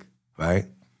CRITTERMAKE," right?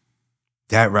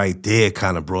 That right there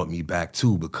kind of brought me back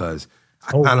too, because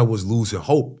I kind of was losing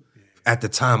hope at the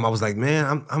time. I was like,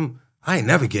 man, I ain't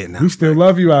never getting out. We still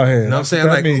love you out here. You know what I'm saying?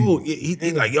 Like,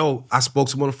 he like, yo, I spoke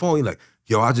to him on the phone. He like,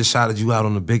 yo, I just shouted you out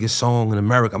on the biggest song in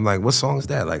America. I'm like, what song is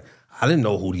that? Like, I didn't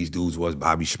know who these dudes was,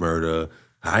 Bobby Shmurda.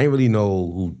 I didn't really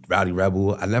know who Rowdy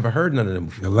Rebel. I never heard none of them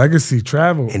before. The legacy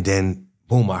travel. And then,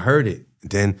 boom, I heard it.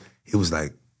 And then it was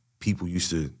like, people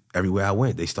used to, everywhere I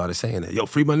went, they started saying that. Yo,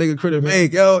 free my nigga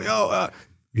CRITTERMAKE, yo.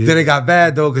 Then it got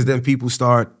bad though, because then people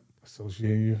start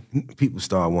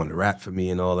wanting to rap for me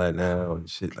and all that now and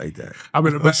shit like that. I'm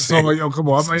in the mess hall, like, yo, come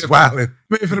on. I'm wilding.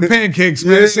 Ready for the pancakes,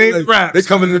 man. Same like, raps. They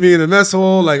coming to me in the mess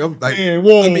hall, like, I'm like, man,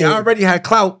 whoa. I mean, I already had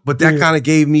clout, but that kind of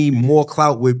gave me more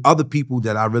clout with other people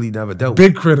that I really never dealt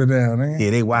with. Big critter down, man.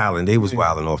 Yeah, they wilding. They was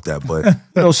wilding off that.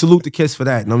 But, salute the Kiss for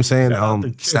that. You know what I'm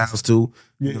saying? Styles too.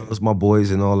 Yeah. It's my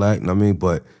boys and all that. You know what I mean?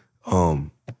 But,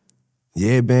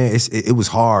 yeah, man, it was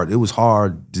hard. It was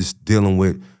hard just dealing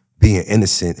with being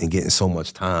innocent and getting so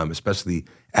much time, especially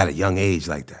at a young age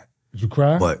like that. Did you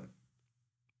cry? But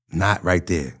not right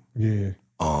there. Yeah.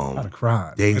 I'd have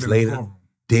cried. Days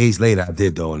later, I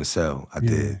did though in the cell. I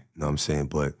did. You know what I'm saying?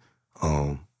 But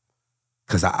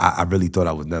because I really thought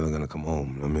I was never gonna come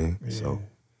home. You know what I mean? Yeah. So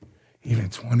even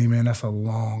 20, man, that's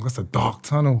a dark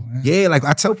tunnel. Man. Yeah, like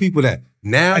I tell people that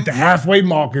now. Like the halfway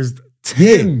mark is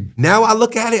 10. Yeah. Now I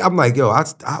look at it, I'm like, yo,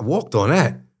 I walked on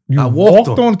that. I walked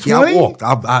on 20? Yeah, I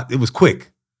walked. It was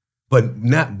quick. But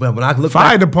when I look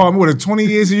Fire department with 20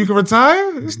 years and you can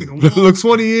retire? This nigga look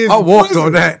 20 years. I walked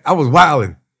on that. I was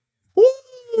wilding.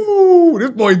 Ooh, this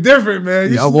boy different,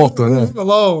 man. I walked on that.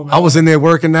 Alone, man. I was in there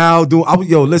working out,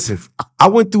 listen, I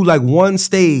went through like one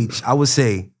stage, I would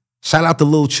say, shout out to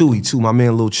Lil Chewy too, my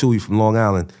man Lil Chewy from Long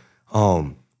Island.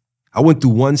 I went through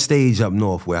one stage up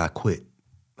north where I quit.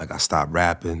 Like I stopped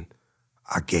rapping.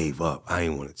 I gave up. I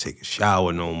ain't want to take a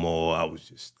shower no more. I was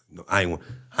just, I ain't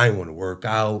want to work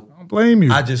out. I don't blame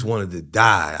you. I just wanted to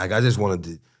die. Like I just wanted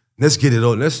to, let's get it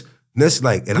on. Let's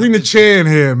like. And bring the chair in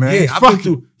here, man.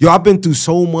 Yeah, I've been through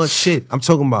so much shit. I'm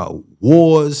talking about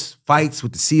wars, fights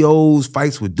with the COs,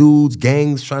 fights with dudes,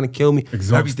 gangs trying to kill me,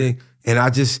 everything. And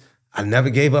I never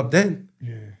gave up then.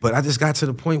 Yeah. But I just got to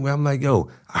the point where I'm like, yo,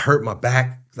 I hurt my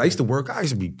back. I used to work, I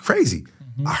used to be crazy.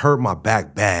 I hurt my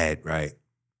back bad, right?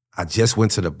 I just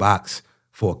went to the box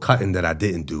for a cutting that I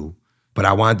didn't do, but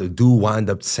I wind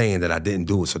up saying that I didn't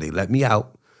do it, so they let me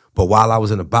out. But while I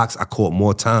was in the box, I caught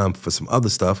more time for some other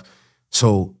stuff.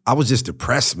 So I was just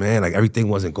depressed, man. Like everything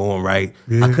wasn't going right.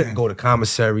 Yeah. I couldn't go to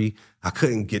commissary. I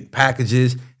couldn't get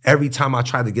packages. Every time I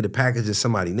tried to get a package in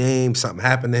somebody's name, something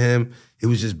happened to him. It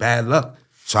was just bad luck.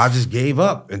 So I just gave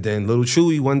up. And then Lil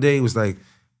Chewy one day was like,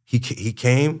 he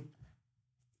came,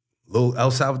 little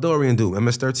El Salvadorian dude,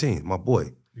 MS-13, my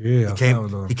boy. Yeah,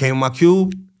 he came in my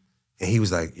cube, and he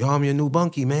was like, yo, I'm your new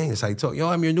bunkie, man. It's like, yo,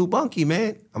 I'm your new bunkie,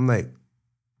 man. I'm like,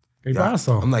 hey, buy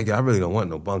some. I'm like, I really don't want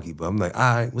no bunkie, but I'm like,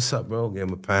 all right, what's up, bro? Gave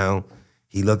him a pound.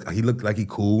 He looked like he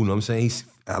cool, you know what I'm saying?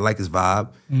 I like his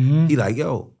vibe. He like,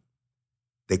 yo,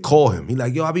 they call him. He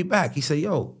like, yo, I'll be back. He said,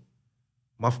 yo,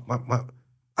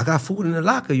 I got food in the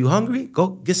locker. You hungry? Go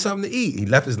get something to eat. He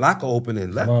left his locker open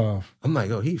and left. Love. I'm like,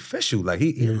 yo, he official. Like,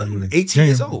 he 18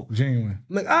 years old. Genuine.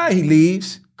 I'm like, all right, he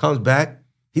leaves, comes back.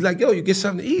 He like, yo, you get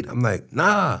something to eat? I'm like,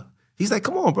 nah. He's like,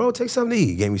 come on, bro, take something to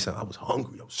eat. He gave me something. I was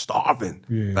hungry. I was starving.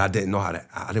 Yeah. But I didn't know how to,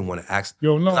 I didn't want to ask.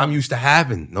 Yo, no. I'm used to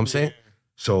having, you know what I'm saying?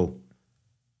 So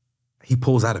he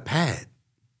pulls out a pad,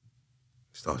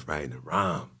 starts writing a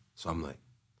rhyme. So I'm like,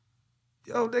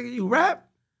 yo, nigga, you rap?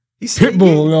 He said,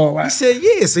 Pitbull, yeah. He said,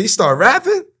 yeah. So he started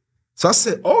rapping. So I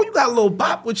said, oh, you got a little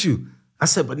bop with you. I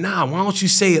said, but nah, why don't you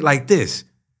say it like this?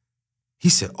 He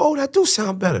said, oh, that do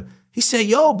sound better. He said,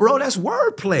 yo, bro, that's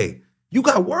wordplay. You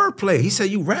got wordplay. He said,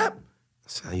 you rap? I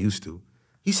said, I used to.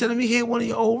 He said, let me hear one of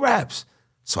your old raps.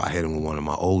 So I hit him with one of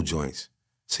my old joints.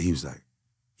 So he was like,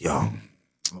 yo.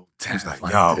 He was like,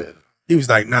 yo. He was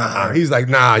like, nah. He was like,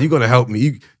 nah, you're going to help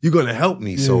me. You're going to help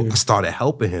me. So I started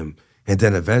helping him. And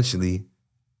then eventually,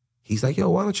 he's like, yo,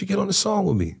 why don't you get on the song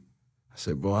with me? I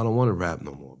said, bro, I don't want to rap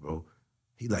no more, bro.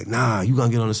 He like, nah, you going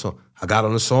to get on the song. I got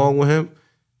on the song with him.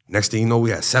 Next thing you know,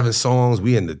 we had 7 songs.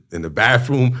 We in the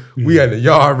bathroom. We in the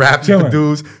yard rapping for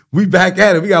dudes. We back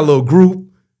at it. We got a little group.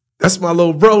 That's my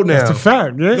little bro now. That's a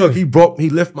fact, yeah. Look, he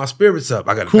lift my spirits up.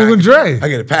 I got Cool and Dre. I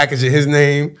get a package of his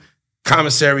name.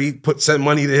 Commissary, send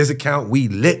money to his account. We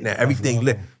lit now. Everything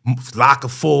lit. Locker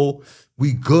full.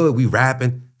 We good. We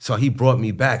rapping. So he brought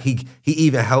me back. He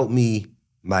even helped me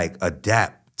like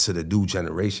adapt to the new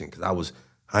generation. Cause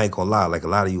I ain't gonna lie, like a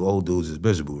lot of you old dudes is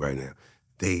miserable right now.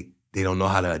 They don't know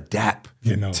how to adapt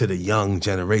to the young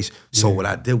generation. So what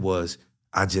I did was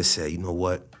I just said, you know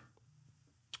what?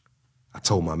 I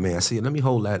told my man, I said, let me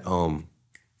hold that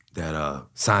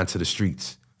Sign to the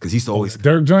Streets. Cause he used to always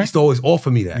Dirk joint? He used to always offer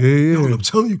me that. Yeah. Yo, I'm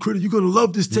telling you, Critter, you're gonna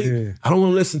love this tape. Yeah. I don't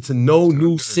want to listen to no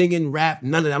new singing, rap,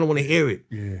 none of that. I don't want to hear it.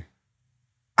 Yeah.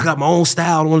 I got my own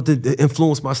style. I don't want it to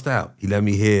influence my style. He let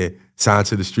me hear Sign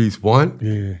to the Streets 1.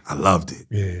 Yeah. I loved it.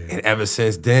 Yeah. And ever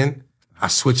since then, I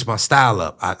switched my style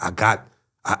up. I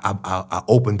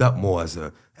opened up more as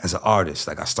an artist.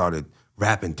 Like I started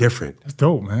rapping different. That's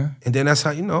dope, man. And then that's how,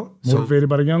 you know. Motivated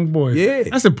by the young boys. Yeah.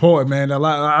 That's important, man. A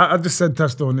lot. I just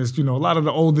touched on this. You know, a lot of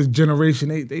the older generation,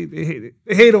 they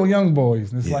hate on young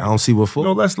boys. And it's like, I don't see what for.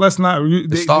 No, let's not.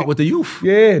 Start with the youth.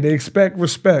 Yeah, they expect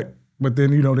respect, but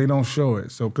then, you know, they don't show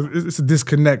it. So, because it's a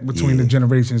disconnect between the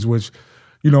generations, which,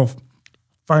 you know,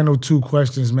 final 2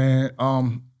 questions, man.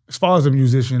 As far as a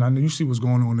musician, I know you see what's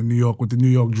going on in New York with the New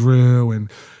York drill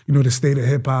and, you know, the state of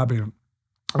hip hop. And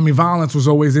I mean, violence was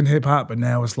always in hip hop, but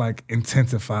now it's like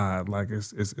intensified. Like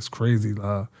it's crazy.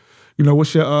 You know,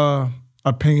 what's your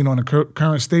opinion on the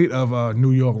current state of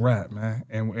New York rap, man?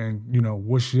 And you know,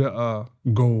 what's your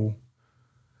goal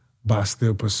by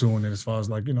still pursuing it? As far as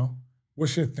like, you know,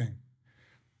 what's your thing?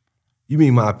 You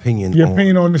mean my opinion? Your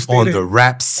opinion on the state on the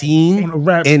rap scene on the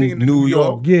rap in scene New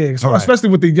York? Yeah, so especially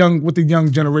with the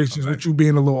young generations, with you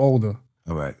being a little older.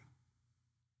 All right.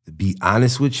 To be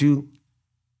honest with you,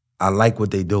 I like what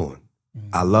they doing.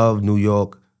 I love New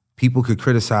York. People could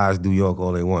criticize New York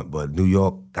all they want, but New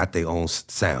York got their own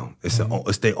sound. It's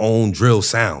it's their own drill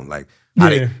sound. Like how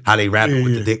they rap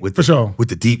with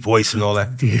the deep voice and all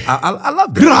that. Yeah. I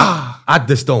love that. I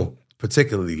just don't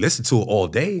particularly listen to it all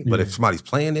day, but if somebody's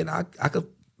playing it, I could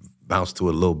bounce to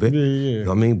it a little bit. You know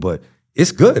what I mean? But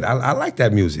it's good. I like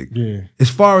that music. Yeah.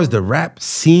 As far as the rap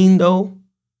scene though,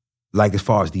 like as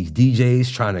far as these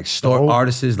DJs trying to extort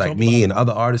artists like me and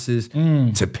other artists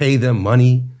to pay them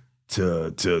money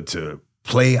to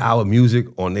play our music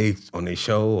on they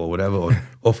show or whatever,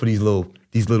 or for these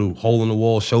little hole in the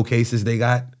wall showcases they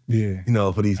got. Yeah, you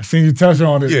know, for these. I seen you touch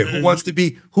on it. Yeah, who wants to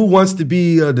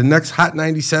be the next Hot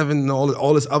 97 and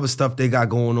all this other stuff they got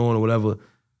going on or whatever.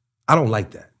 I don't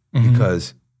like that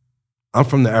because I'm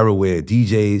from the era where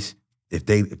DJs, if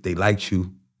they liked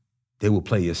you, they will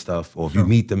play your stuff, or if you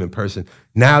meet them in person.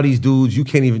 Now these dudes,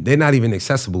 they're not even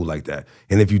accessible like that.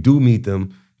 And if you do meet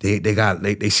them,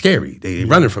 they scary. They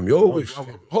running from you. Oh,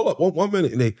 hold up, one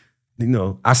minute. And they, you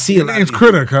know, I see a lot. It's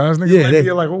Critter, cuz.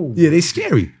 They're like, oh. Yeah, they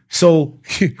scary. So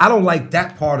I don't like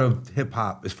that part of hip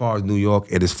hop as far as New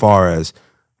York and as far as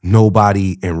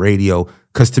nobody in radio.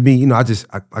 Cause to me, you know, I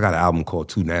got an album called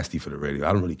Too Nasty for the radio.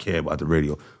 I don't really care about the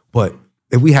radio. But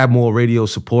if we have more radio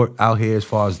support out here as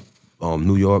far as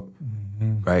New York,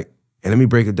 right? And let me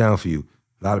break it down for you.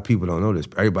 A lot of people don't know this,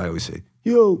 but everybody always say,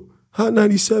 yo, Hot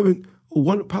 97,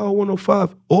 Power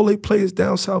 105, all they play is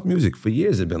down south music. For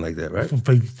years it's been like that, right?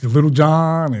 Little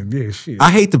John and shit.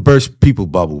 I hate to burst people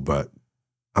bubble, but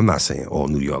I'm not saying all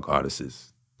New York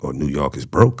artists or New York is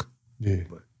broke. Yeah.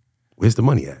 But Where's the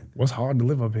money at? What's hard to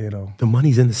live up here though? The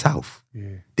money's in the South.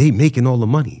 Yeah. They making all the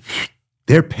money.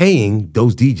 They're paying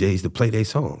those DJs to play their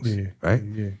songs, right?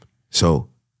 Yeah. So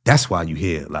that's why you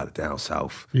hear a lot of down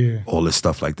South, Yeah. all this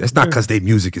stuff like that. It's not because their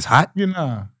music is hot. Yeah,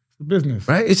 nah. It's a business.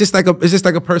 Right? It's just like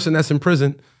a person that's in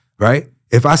prison, right?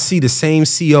 If I see the same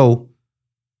CO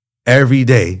every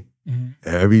day,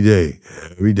 every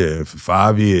day for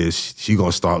 5 years, she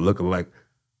gonna start looking like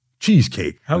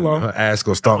cheesecake. Hello. Her ass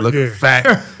gonna start looking fat,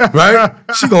 right?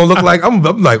 She gonna look like, I'm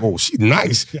like, oh, she's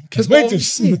nice. That's all we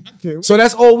see. So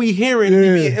that's all we hearing. We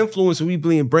being influenced, we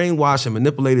being brainwashed and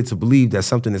manipulated to believe that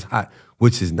something is hot,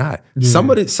 which is not.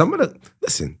 Some of the,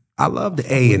 listen, I love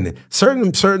the A and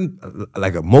certain,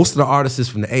 like most of the artists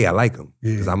from the A, I like them.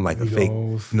 Because I'm like a fake,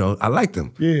 I like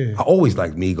them. Yeah. I always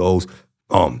like Migos.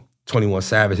 21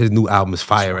 Savage, his new album is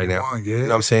fire right now. You know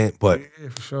what I'm saying? But yeah,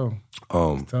 for sure.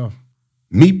 It's tough.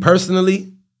 Me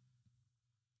personally,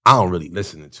 I don't really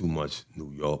listen to too much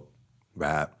New York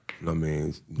rap, you know what I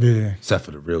mean? Yeah. Except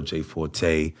for the real J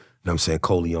Forte, you know what I'm saying?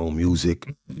 Coleon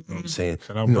music, you know what I'm saying?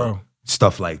 Shout out, bro.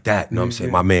 Stuff like that, you know what I'm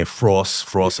saying? My man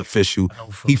Frost Official.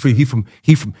 He from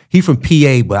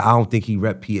PA, but I don't think he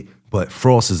rep PA. But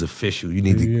Frost is official. You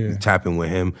need to tap in with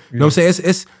him. You know what I'm saying?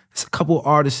 It's a couple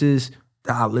artists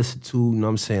that I listen to, you know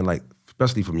what I'm saying? Like,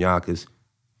 especially from Yonkers,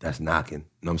 that's knocking.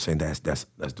 You know what I'm saying?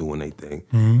 That's doing their thing.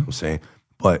 You know what I'm saying?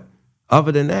 But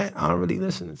other than that, I don't really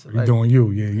listen to. You're doing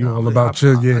you, you all about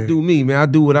you, I do me, man. I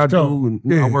do what I do,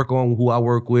 and I work on who I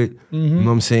work with. You know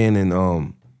what I'm saying? And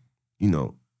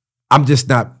I'm just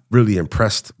not really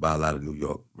impressed by a lot of New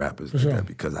York rappers like that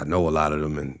because I know a lot of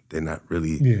them and they're not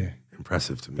really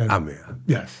impressive to me. I mean,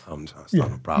 I'm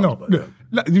starting a problem.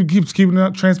 No, you keeping it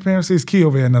up. Transparency is key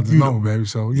over here. Nothing's normal, baby.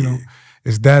 So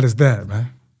it's that,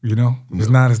 man. You know, it's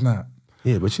not.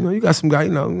 Yeah, but you got some guy.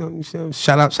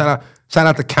 Shout out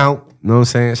to Count. You know what I'm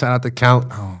saying? Shout out to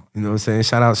Count. You know what I'm saying?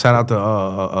 Shout out Shout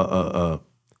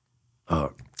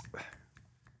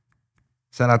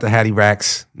out to Hattie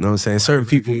Racks. You know what I'm saying? Certain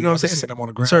people, you know what I'm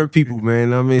saying? Certain people, man. You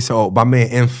know what I mean? So my man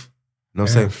Inf. You know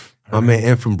what I'm saying? My man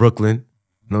Inf from Brooklyn.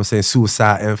 You know what I'm saying?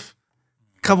 Suicide Inf.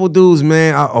 Couple dudes,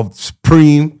 man.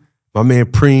 Preem. My man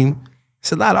Preem.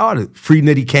 It's a lot of artists. Free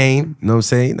Nitty Kane. You know what I'm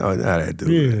saying? You know that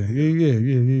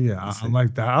dude. Yeah. I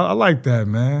like that. I like that,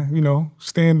 man. You know,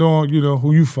 stand on,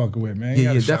 who you fucking with, man.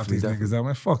 You definitely. Niggas out,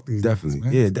 man. Fuck these definitely. niggas,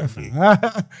 man. Yeah, definitely.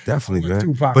 Definitely,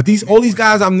 man. But all these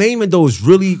guys I'm naming, those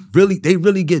they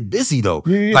really get busy though.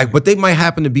 Like, but they might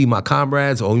happen to be my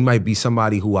comrades, or you might be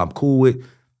somebody who I'm cool with.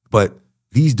 But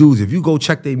these dudes, if you go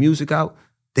check their music out,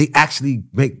 they actually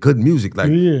make good music. Like,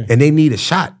 and they need a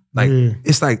shot. Like,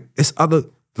 it's like, it's other.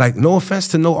 Like, no offense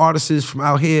to no artists from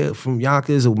out here, from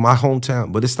Yonkers or my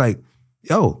hometown, but it's like,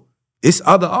 yo, it's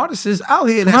other artists out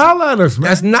here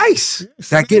that's nice.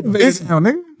 That get busy. You know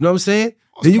what I'm saying?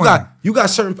 Then you got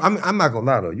certain, I'm not gonna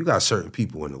lie though, you got certain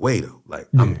people in the way though. Like,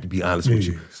 I'm gonna be honest with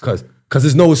you. Cause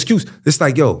there's no excuse. It's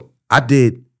like, yo, I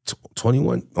did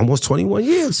 21, almost 21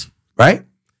 years, right?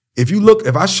 If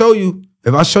I show you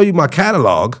my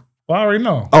catalog. Well, I already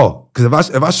know. Oh, because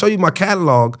if I show you my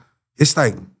catalog, it's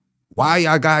like, why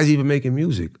y'all guys even making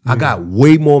music? I got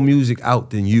way more music out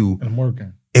than you. And I'm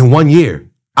working. In 1 year.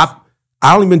 I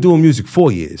only been doing music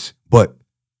 4 years, but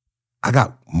I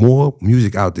got more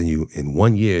music out than you in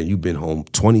 1 year, and you've been home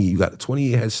 20, you got a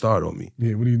 20-year head start on me.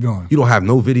 Yeah, what are you doing? You don't have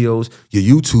no videos.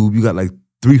 Your YouTube, you got like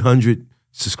 300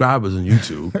 subscribers on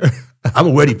YouTube. I'm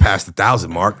already past the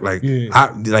 1,000 mark. Like,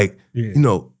 I'm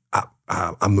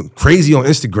crazy on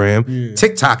Instagram.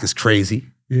 TikTok is crazy.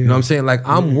 You know what I'm saying? Like,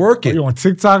 I'm working. Are you on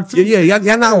TikTok too? Yeah.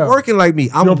 Y'all not working like me.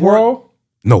 You're parole?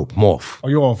 No, I'm off. Oh,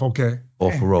 you're off, okay.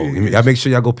 Off parole. I make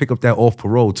sure y'all go pick up that Off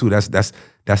Parole too. That's the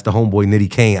homeboy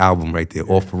Nitty Kane album right there.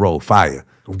 Off Parole, fire.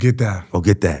 Go get that.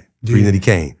 Free Nitty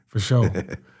Kane. For sure.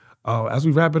 As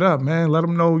we wrap it up, man, let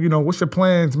them know, what's your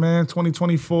plans, man,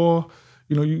 2024.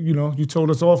 You told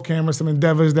us off camera some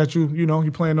endeavors that you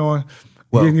plan on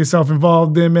getting yourself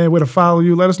involved in, man, where to follow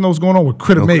you. Let us know what's going on with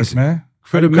CRITTERMAKE, man.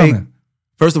 CRITTERMAKE.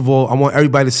 First of all, I want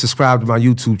everybody to subscribe to my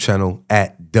YouTube channel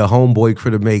at The Homeboy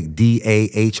CRITTERMAKE,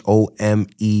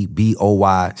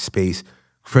 DAHOMEBOY space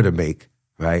CRITTERMAKE,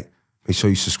 right? Make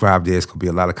sure you subscribe there. It's going to be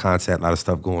a lot of content, a lot of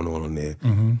stuff going on there.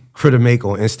 CRITTERMAKE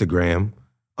on Instagram,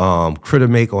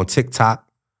 CRITTERMAKE on TikTok,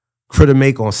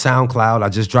 CRITTERMAKE on SoundCloud. I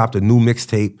just dropped a new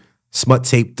mixtape, Smut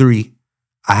Tape 3.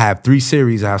 I have 3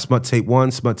 series. I have Smut Tape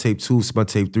 1, Smut Tape 2, Smut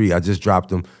Tape 3. I just dropped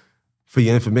them. For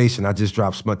your information, I just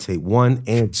dropped Smut Tape 1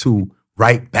 and 2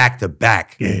 right back to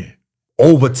back. Yeah.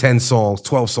 Over 10 songs,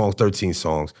 12 songs, 13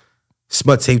 songs.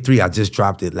 Smut Tape 3, I just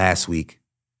dropped it last week.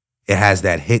 It has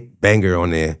that hit banger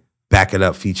on there, Back It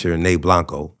Up featuring Nate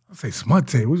Blanco. I say smut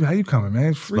tape. How you coming,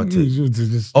 man? Freaky.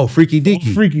 Just, Freaky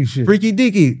Deaky. Freaky shit. Freaky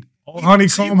Deaky.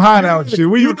 Honeycomb hideout shit.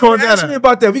 Where you record that Ask me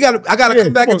about that. I gotta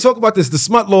come back and talk about this. The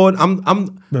Smut Lord. I'm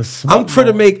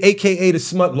CRITTERMAKE, aka the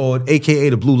Smut Lord, aka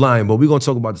the Blue Lion. But we're gonna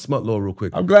talk about the Smut Lord real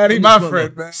quick. I'm glad he's my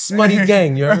friend, man. Smutty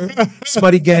gang, you heard?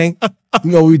 Smutty gang.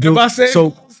 You know what we do.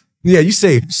 So yeah, you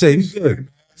safe. You good.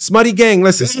 Smutty gang.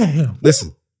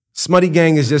 Listen. Smutty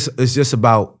gang is just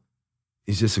about.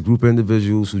 It's just a group of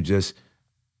individuals who just,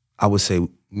 I would say,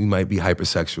 we might be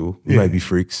hypersexual, we might be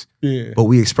freaks, but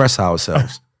we express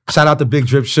ourselves. Shout out to Big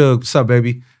Drip Suge. What's up,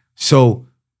 baby? So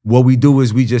what we do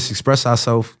is we just express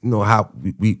ourselves. You know how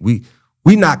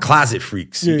we not closet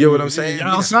freaks. You get what I'm saying?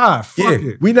 Outside. Fuck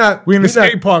it. We in the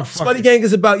skate park. Smutty gang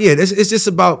is about it's just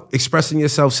about expressing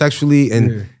yourself sexually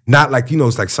and not like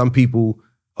it's like some people.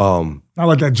 Not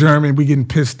like that German, we getting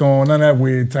pissed on, none of that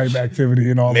weird type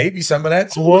activity and all. Maybe some of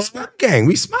that too. Smut gang,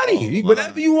 we smutty.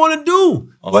 Whatever you want to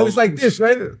do. But it's like this,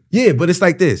 right? Yeah, but it's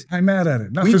like this. I ain't mad at it.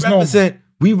 I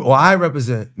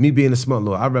represent, me being a Smut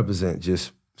Lord, I represent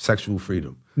just sexual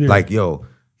freedom. Yeah. Like, yo,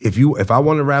 if I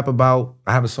want to rap about,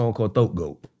 I have a song called Throat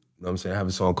Goat. You know what I'm saying? I have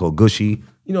a song called Gushy.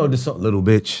 This song, Little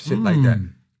Bitch, shit like that.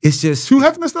 It's just. Two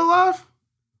Hefner still alive?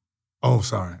 Oh,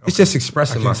 sorry. Okay. It's just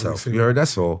expressing myself. You heard?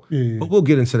 That's all. Yeah. But we'll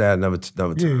get into that another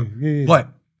time. Yeah. But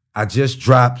I just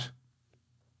dropped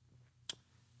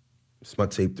Smut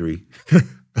Tape 3.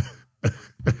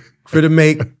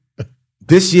 CRITTERMAKE.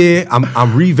 This year, I'm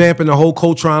revamping the whole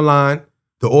Coltron line.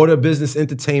 The Order of Business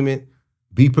Entertainment.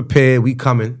 Be prepared. We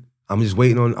coming. I'm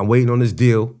waiting on this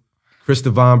deal. Chris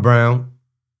Devon Brown.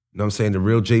 You know what I'm saying? The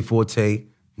real J Forte.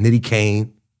 Nitty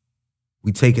Kane.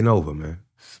 We taking over, man.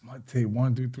 Smut Tape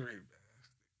 1 through 3.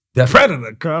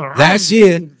 Definitely. Predator. Last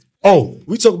year.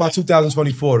 We talk about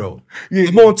 2024 though. Yeah.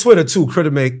 I'm on Twitter too,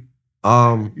 CRITTERMAKE.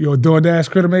 You a DoorDash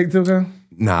CRITTERMAKE too, guy?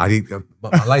 Nah,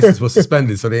 my license was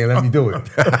suspended, so they ain't let me do it.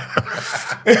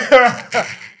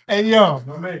 Hey, yo,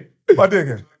 my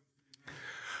nigga.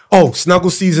 Snuggle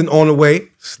season on the way.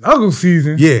 Snuggle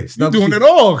season? Yeah, Snuggle You doing it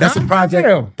all, That's God. a project.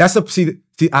 Damn. That's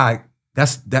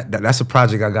a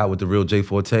project I got with the real J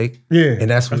Forte. Yeah, and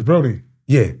that's Brody.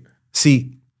 Yeah,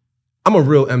 see, I'm a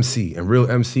real MC, and real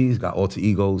MCs got alter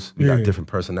egos. We got different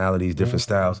personalities, different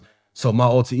styles. So my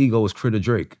alter ego is Critter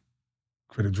Drake.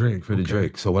 Critter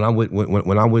Drake. So when I'm with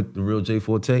the real J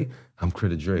Forte, I'm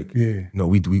Critter Drake. Yeah.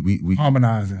 We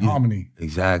harmonizing, harmony.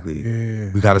 Exactly.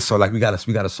 Yeah. We got a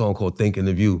song called "Think in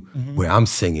the View" where I'm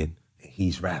singing and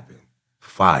he's rapping.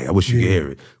 Fire. I wish you could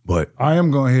hear it, but I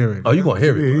am gonna hear it. Oh, you gonna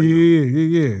hear it?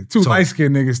 Yeah. Two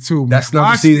light-skinned niggas too. That's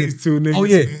Snuggle season. Two niggas. Oh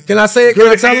yeah. Can I say it? Can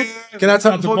I tell him? Can I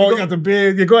tell him? You got the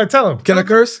beard. Yeah, go ahead, tell him. Can I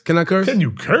curse? Can I curse? Can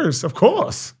you curse? Of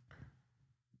course.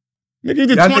 Nigga, you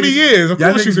did 20 years. Of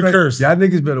course you can curse. Y'all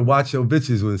niggas better watch your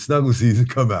bitches when Snuggle season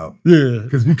come out. Yeah.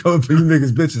 Because we coming for you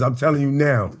niggas bitches. I'm telling you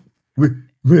now. We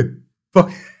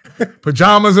fuck.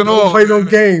 Pajamas and all. Don't play no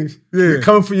games. Yeah. We're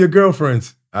coming for your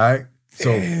girlfriends. All right?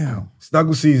 Damn. So,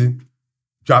 Snuggle season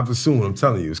dropping soon. I'm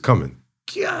telling you, it's coming.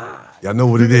 God. Y'all know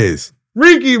what it is.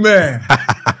 Ricky, man.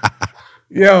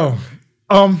 Yo.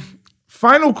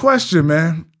 Final question,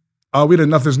 man. We the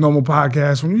Nothing's Normal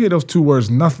podcast. When you hear those two words,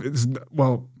 nothing,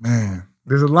 well, man,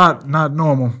 there's a lot not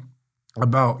normal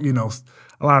about, a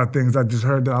lot of things I just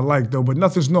heard that I like, though, but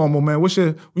nothing's normal, man. When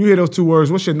you hear those two words,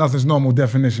 what's your nothing's normal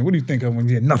definition? What do you think of when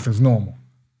you hear nothing's normal?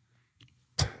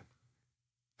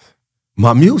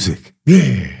 My music.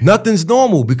 Yeah. Nothing's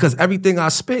normal because everything I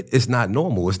spit is not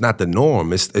normal. It's not the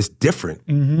norm. It's different.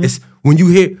 Mm-hmm. It's when you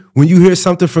hear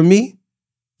something from me,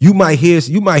 you might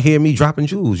hear me dropping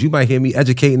jewels. You might hear me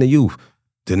educating the youth.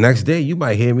 The next day, you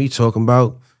might hear me talking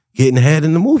about getting head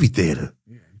in the movie theater.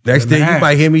 Yeah, next day, you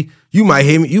might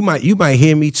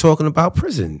hear me talking about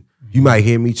prison. You might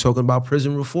hear me talking about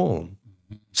prison reform.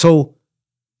 So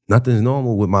nothing's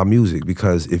normal with my music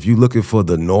because if you're looking for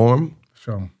the norm,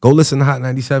 sure. Go listen to Hot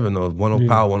 97 or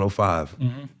Power 105.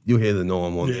 Mm-hmm. You'll hear the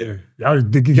norm on there. Y'all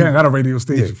got a radio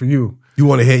station for you. You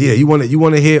want to hear? You want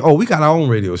to hear? Oh, we got our own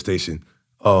radio station.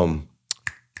 Big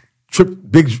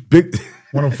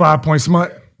 105 Point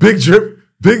Smut. Big drip,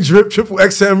 triple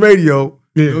XM radio.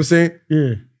 Yeah. You know what I'm saying?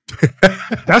 Yeah.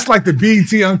 That's like the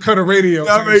BET Uncut radio. You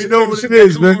already know what it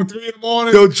is, man. 3 in the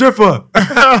morning. Yo, Tripper.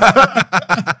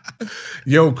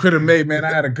 Yo, CRITTERMAKE, man.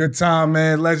 I had a good time,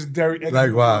 man. Legendary.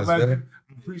 Likewise, man.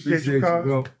 Appreciate you,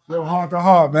 bro. Real heart to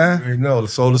heart, man. You know, the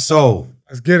soul to soul.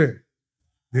 Let's get it.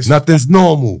 Nothing's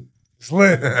normal. It's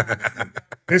lit.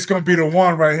 This gonna be the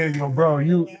one right here, yo, bro.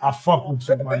 I fuck with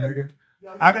you, my nigga.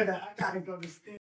 I gotta go to